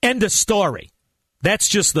 End of story. That's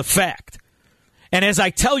just the fact. And as I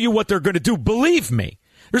tell you what they're going to do, believe me,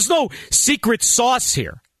 there's no secret sauce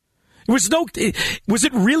here. Was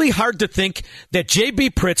it really hard to think that J.B.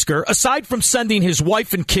 Pritzker, aside from sending his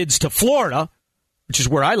wife and kids to Florida, which is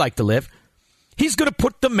where I like to live, he's going to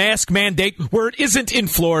put the mask mandate where it isn't in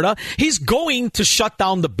Florida. He's going to shut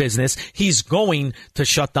down the business. He's going to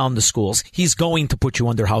shut down the schools. He's going to put you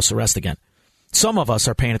under house arrest again. Some of us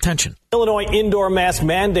are paying attention. Illinois indoor mask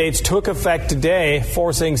mandates took effect today,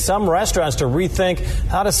 forcing some restaurants to rethink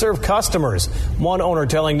how to serve customers. One owner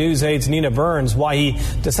telling News 8's Nina Burns why he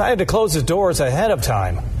decided to close his doors ahead of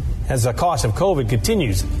time as the cost of COVID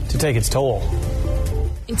continues to take its toll.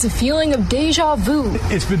 It's a feeling of deja vu.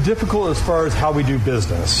 It's been difficult as far as how we do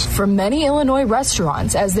business. For many Illinois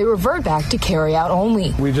restaurants as they revert back to carry out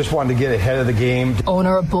only. We just wanted to get ahead of the game.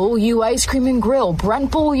 Owner of Bull U Ice Cream and Grill,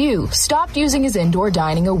 Brent Bull U, stopped using his indoor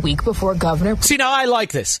dining a week before Governor... See, now I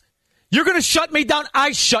like this. You're going to shut me down?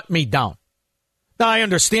 I shut me down. Now I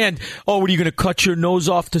understand, what are you going to cut your nose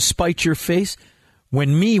off to spite your face?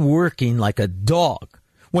 When me working like a dog,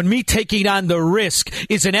 when me taking on the risk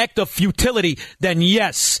is an act of futility, then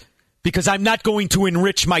yes, because I'm not going to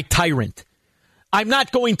enrich my tyrant. I'm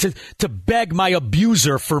not going to beg my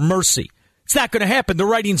abuser for mercy. It's not going to happen. The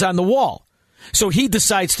writing's on the wall. So he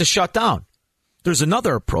decides to shut down. There's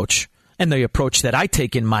another approach, and the approach that I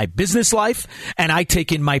take in my business life and I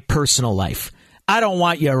take in my personal life. I don't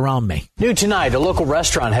want you around me. New tonight, a local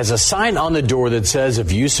restaurant has a sign on the door that says,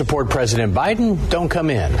 if you support President Biden, don't come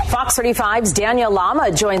in. Fox 35's Danielle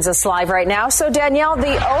Lama joins us live right now. So, Danielle,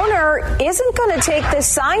 the owner isn't going to take this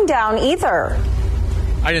sign down either.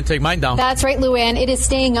 I didn't take mine down. That's right, Luann. It is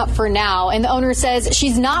staying up for now. And the owner says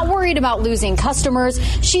she's not worried about losing customers.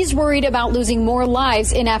 She's worried about losing more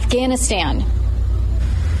lives in Afghanistan.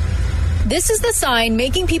 This is the sign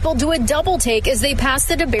making people do a double take as they pass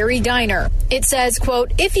the DeBerry Diner. It says,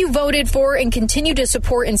 quote, if you voted for and continue to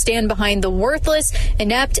support and stand behind the worthless,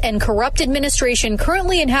 inept, and corrupt administration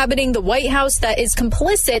currently inhabiting the White House that is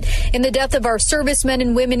complicit in the death of our servicemen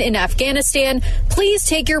and women in Afghanistan, please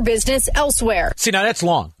take your business elsewhere. See, now that's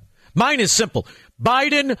long. Mine is simple.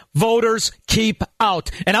 Biden voters keep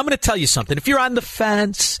out. And I'm going to tell you something. If you're on the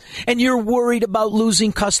fence and you're worried about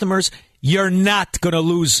losing customers, you're not going to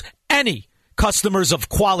lose any customers of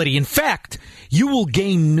quality. In fact, you will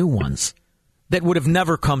gain new ones that would have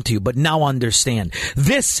never come to you, but now understand.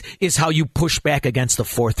 This is how you push back against the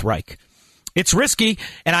Fourth Reich. It's risky,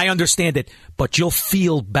 and I understand it, but you'll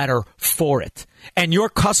feel better for it. And your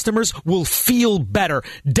customers will feel better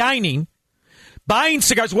dining, buying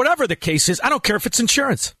cigars, whatever the case is. I don't care if it's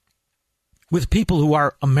insurance. With people who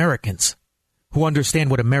are Americans, who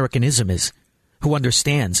understand what Americanism is, who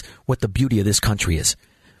understands what the beauty of this country is.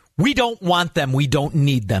 We don't want them. We don't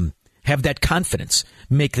need them. Have that confidence.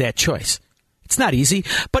 Make that choice. It's not easy.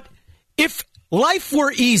 But if life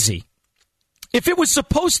were easy If it was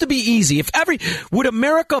supposed to be easy, would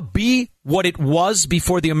America be what it was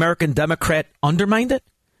before the American Democrat undermined it?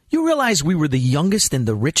 You realize we were the youngest and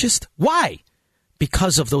the richest? Why?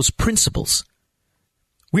 Because of those principles.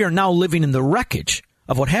 We are now living in the wreckage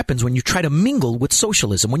of what happens when you try to mingle with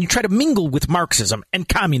socialism, when you try to mingle with Marxism and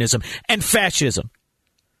communism and fascism.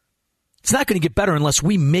 It's not going to get better unless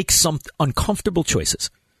we make some uncomfortable choices.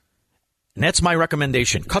 And that's my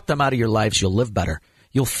recommendation. Cut them out of your lives. You'll live better.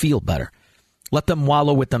 You'll feel better. Let them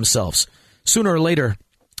wallow with themselves. Sooner or later,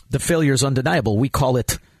 the failure is undeniable. We call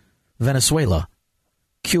it Venezuela,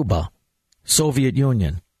 Cuba, Soviet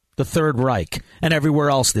Union, the Third Reich, and everywhere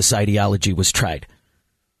else this ideology was tried.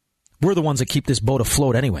 We're the ones that keep this boat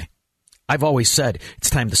afloat anyway. I've always said it's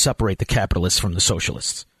time to separate the capitalists from the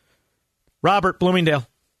socialists. Robert, Bloomingdale.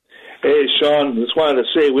 Hey, Sean, just wanted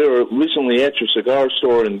to say we were recently at your cigar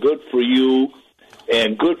store, and good for you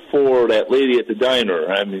and good for that lady at the diner.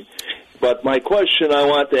 But my question I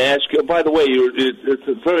want to ask you, by the way,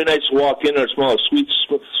 it's very nice to walk in there and smell a sweet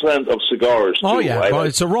scent of cigars, too. Oh, yeah. Right? Well,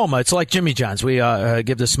 it's aroma. It's like Jimmy John's. We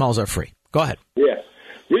give the smells are free. Go ahead. Yeah.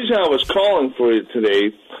 The reason I was calling for you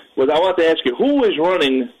today was I want to ask you, who is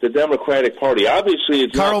running the Democratic Party? Obviously,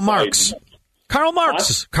 it's Karl not Marx. Biden. Karl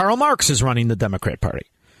Marx. Huh? Karl Marx is running the Democrat Party.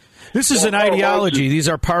 This is an ideology. These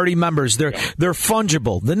are party members. They're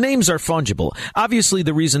fungible. The names are fungible. Obviously,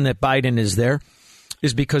 the reason that Biden is there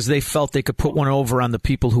is because they felt they could put one over on the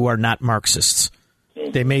people who are not Marxists.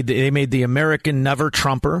 They made the American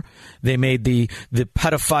never-Trumper. They made the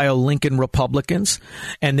pedophile Lincoln Republicans.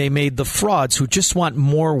 And they made the frauds who just want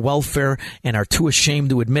more welfare and are too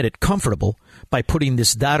ashamed to admit it comfortable by putting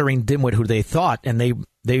this doddering dimwit who they thought, and they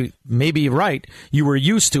may be right, you were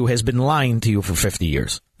used to, has been lying to you for 50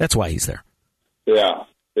 years. That's why he's there. Yeah,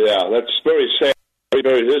 that's very sad.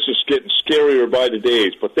 This is getting scarier by the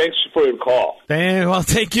days. But thanks for your call. Well,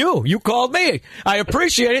 thank you. You called me. I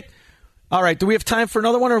appreciate it. All right, do we have time for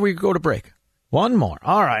another one, or we go to break? One more.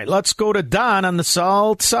 All right, let's go to Don on the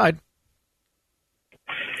south side.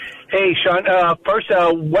 Hey, Sean. First,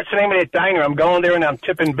 what's the name of that diner? I'm going there, and I'm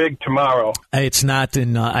tipping big tomorrow. It's not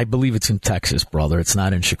in. I believe it's in Texas, brother. It's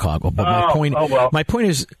not in Chicago. But my point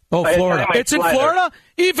is, Florida. It's in Florida.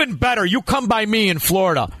 Even better. You come by me in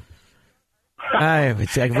Florida. I've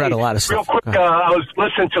read a lot of stuff. Real quick, I was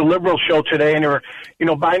listening to a liberal show today, and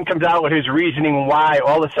Biden comes out with his reasoning why.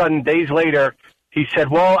 All of a sudden, days later, he said,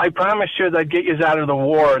 "Well, I promised you that I'd get you out of the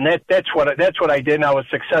war," and that's what I did, and I was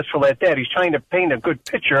successful at that. He's trying to paint a good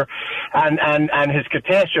picture on his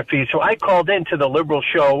catastrophe. So I called into the liberal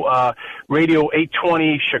show, Radio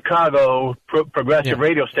 820 Chicago, progressive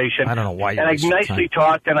radio station. I don't know why. And I nicely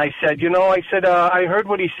talked, and I said, I heard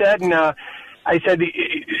what he said, and I said,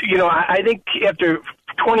 I think after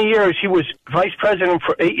 20 years, he was vice president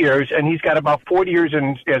for 8 years, and he's got about 40 years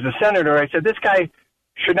as a senator. I said, this guy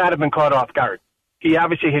should not have been caught off guard. He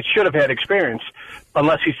obviously should have had experience,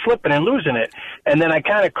 unless he's slipping and losing it. And then I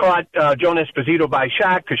kind of caught Joan Esposito by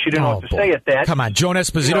shock because she didn't know what to say at that. Come on, Joan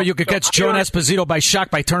Esposito. You could catch Joan Esposito by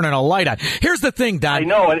shock by turning a light on. Here's the thing, Don. I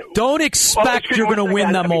know. Don't expect you're going to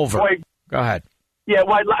win them over. Go ahead. Yeah,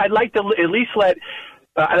 well, I'd like to at least let...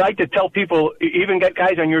 I like to tell people, even get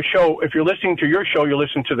guys on your show, if you're listening to your show, you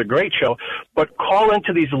listen to the great show, but call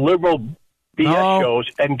into these liberal BS shows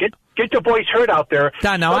and get your voice heard out there.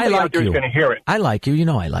 Don, now I like you. Going to hear it. I like you. You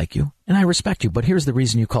know I like you. And I respect you. But here's the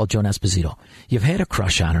reason you called Joan Esposito. You've had a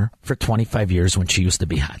crush on her for 25 years when she used to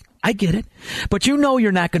be hot. I get it. But you know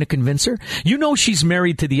you're not going to convince her. You know she's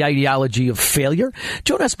married to the ideology of failure.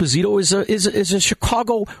 Joan Esposito is a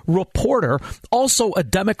Chicago reporter, also a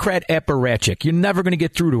Democrat apparatchik. You're never going to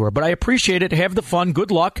get through to her. But I appreciate it. Have the fun.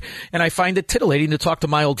 Good luck. And I find it titillating to talk to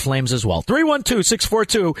my old flames as well.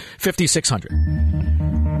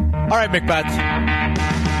 312-642-5600. All right, Macbeth.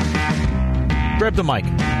 Grab the mic.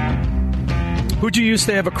 Who'd you used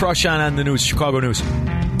to have a crush on the news, Chicago news?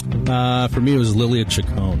 For me, it was Lilia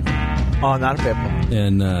Chacon. Oh, not a bad one.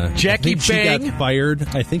 And Jackie Bang. She got fired.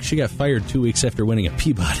 I think she got fired 2 weeks after winning a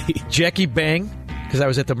Peabody. Jackie Bang, because I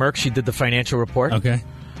was at the Merck. She did the financial report. Okay.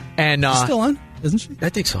 And she's still on, isn't she? I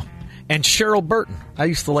think so. And Cheryl Burton. I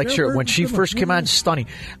used to like Cheryl. When she first came on, stunning.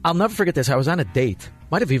 I'll never forget this. I was on a date.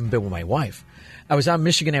 Might have even been with my wife. I was on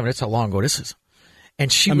Michigan Avenue. That's how long ago this is.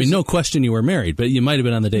 And she no question you were married, but you might have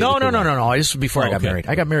been on the date. No. This was before I got married.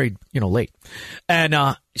 I got married, late.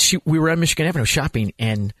 And we were on Michigan Avenue shopping,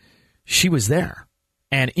 and she was there.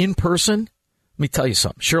 And in person, let me tell you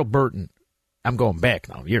something. Cheryl Burton, I'm going back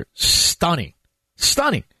now. You're stunning.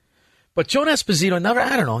 Stunning. But Joan Esposito, never,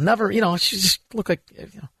 she just looked like,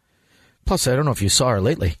 Plus, I don't know if you saw her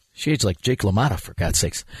lately. She aged like Jake LaMotta, for God's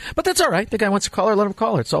sakes. But that's all right. The guy wants to call her, let him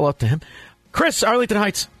call her. It's all up to him. Chris, Arlington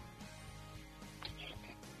Heights.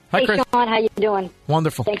 Hi, Chris. Hey, Sean, how you doing?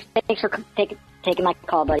 Wonderful. Thanks for taking my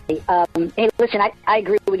call, buddy. Hey, listen, I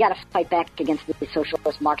agree. We got to fight back against the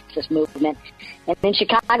socialist Marxist movement. And in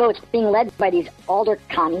Chicago, it's being led by these alder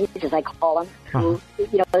commies, as I call them, who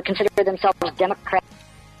consider themselves Democrats.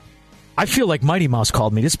 I feel like Mighty Mouse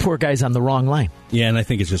called me. This poor guy's on the wrong line. Yeah, and I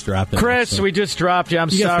think it's just dropped. Chris, we just dropped you. I'm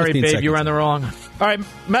sorry, babe. You were on the wrong. All right,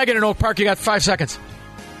 Megan in Oak Park, you got 5 seconds.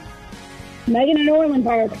 Megan in Orland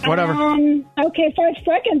Park. Whatever. Okay, 5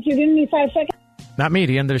 seconds. You're giving me 5 seconds. Not me,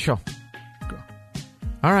 the end of the show.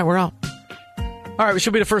 All right, we're out. All right, we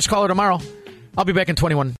should be the first caller tomorrow. I'll be back in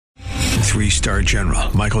 21. 3-star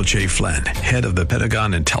General Michael J. Flynn, head of the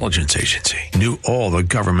Pentagon Intelligence Agency, knew all the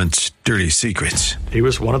government's dirty secrets. He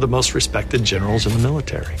was one of the most respected generals in the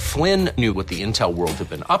military. Flynn knew what the intel world had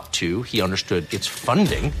been up to. He understood its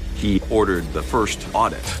funding. He ordered the first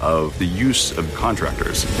audit of the use of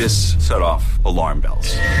contractors. This set off alarm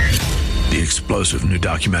bells. The explosive new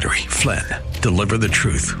documentary, Flynn, Deliver the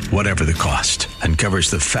Truth, Whatever the Cost, uncovers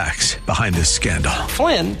the facts behind this scandal.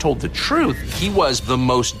 Flynn told the truth. He was the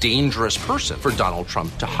most dangerous person for Donald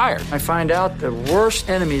Trump to hire. I find out the worst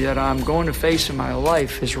enemy that I'm going to face in my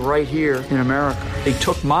life is right here in America. They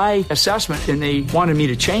took my assessment and they wanted me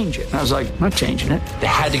to change it. And I was like, I'm not changing it. They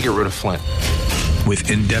had to get rid of Flynn.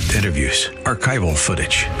 With in-depth interviews, archival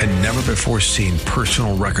footage, and never-before-seen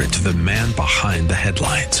personal records of the man behind the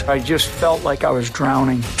headlines. I just felt like I was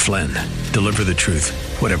drowning. Flynn, Deliver the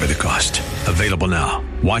Truth, Whatever the Cost. Available now.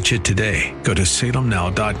 Watch it today. Go to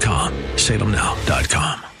salemnow.com.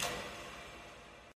 salemnow.com.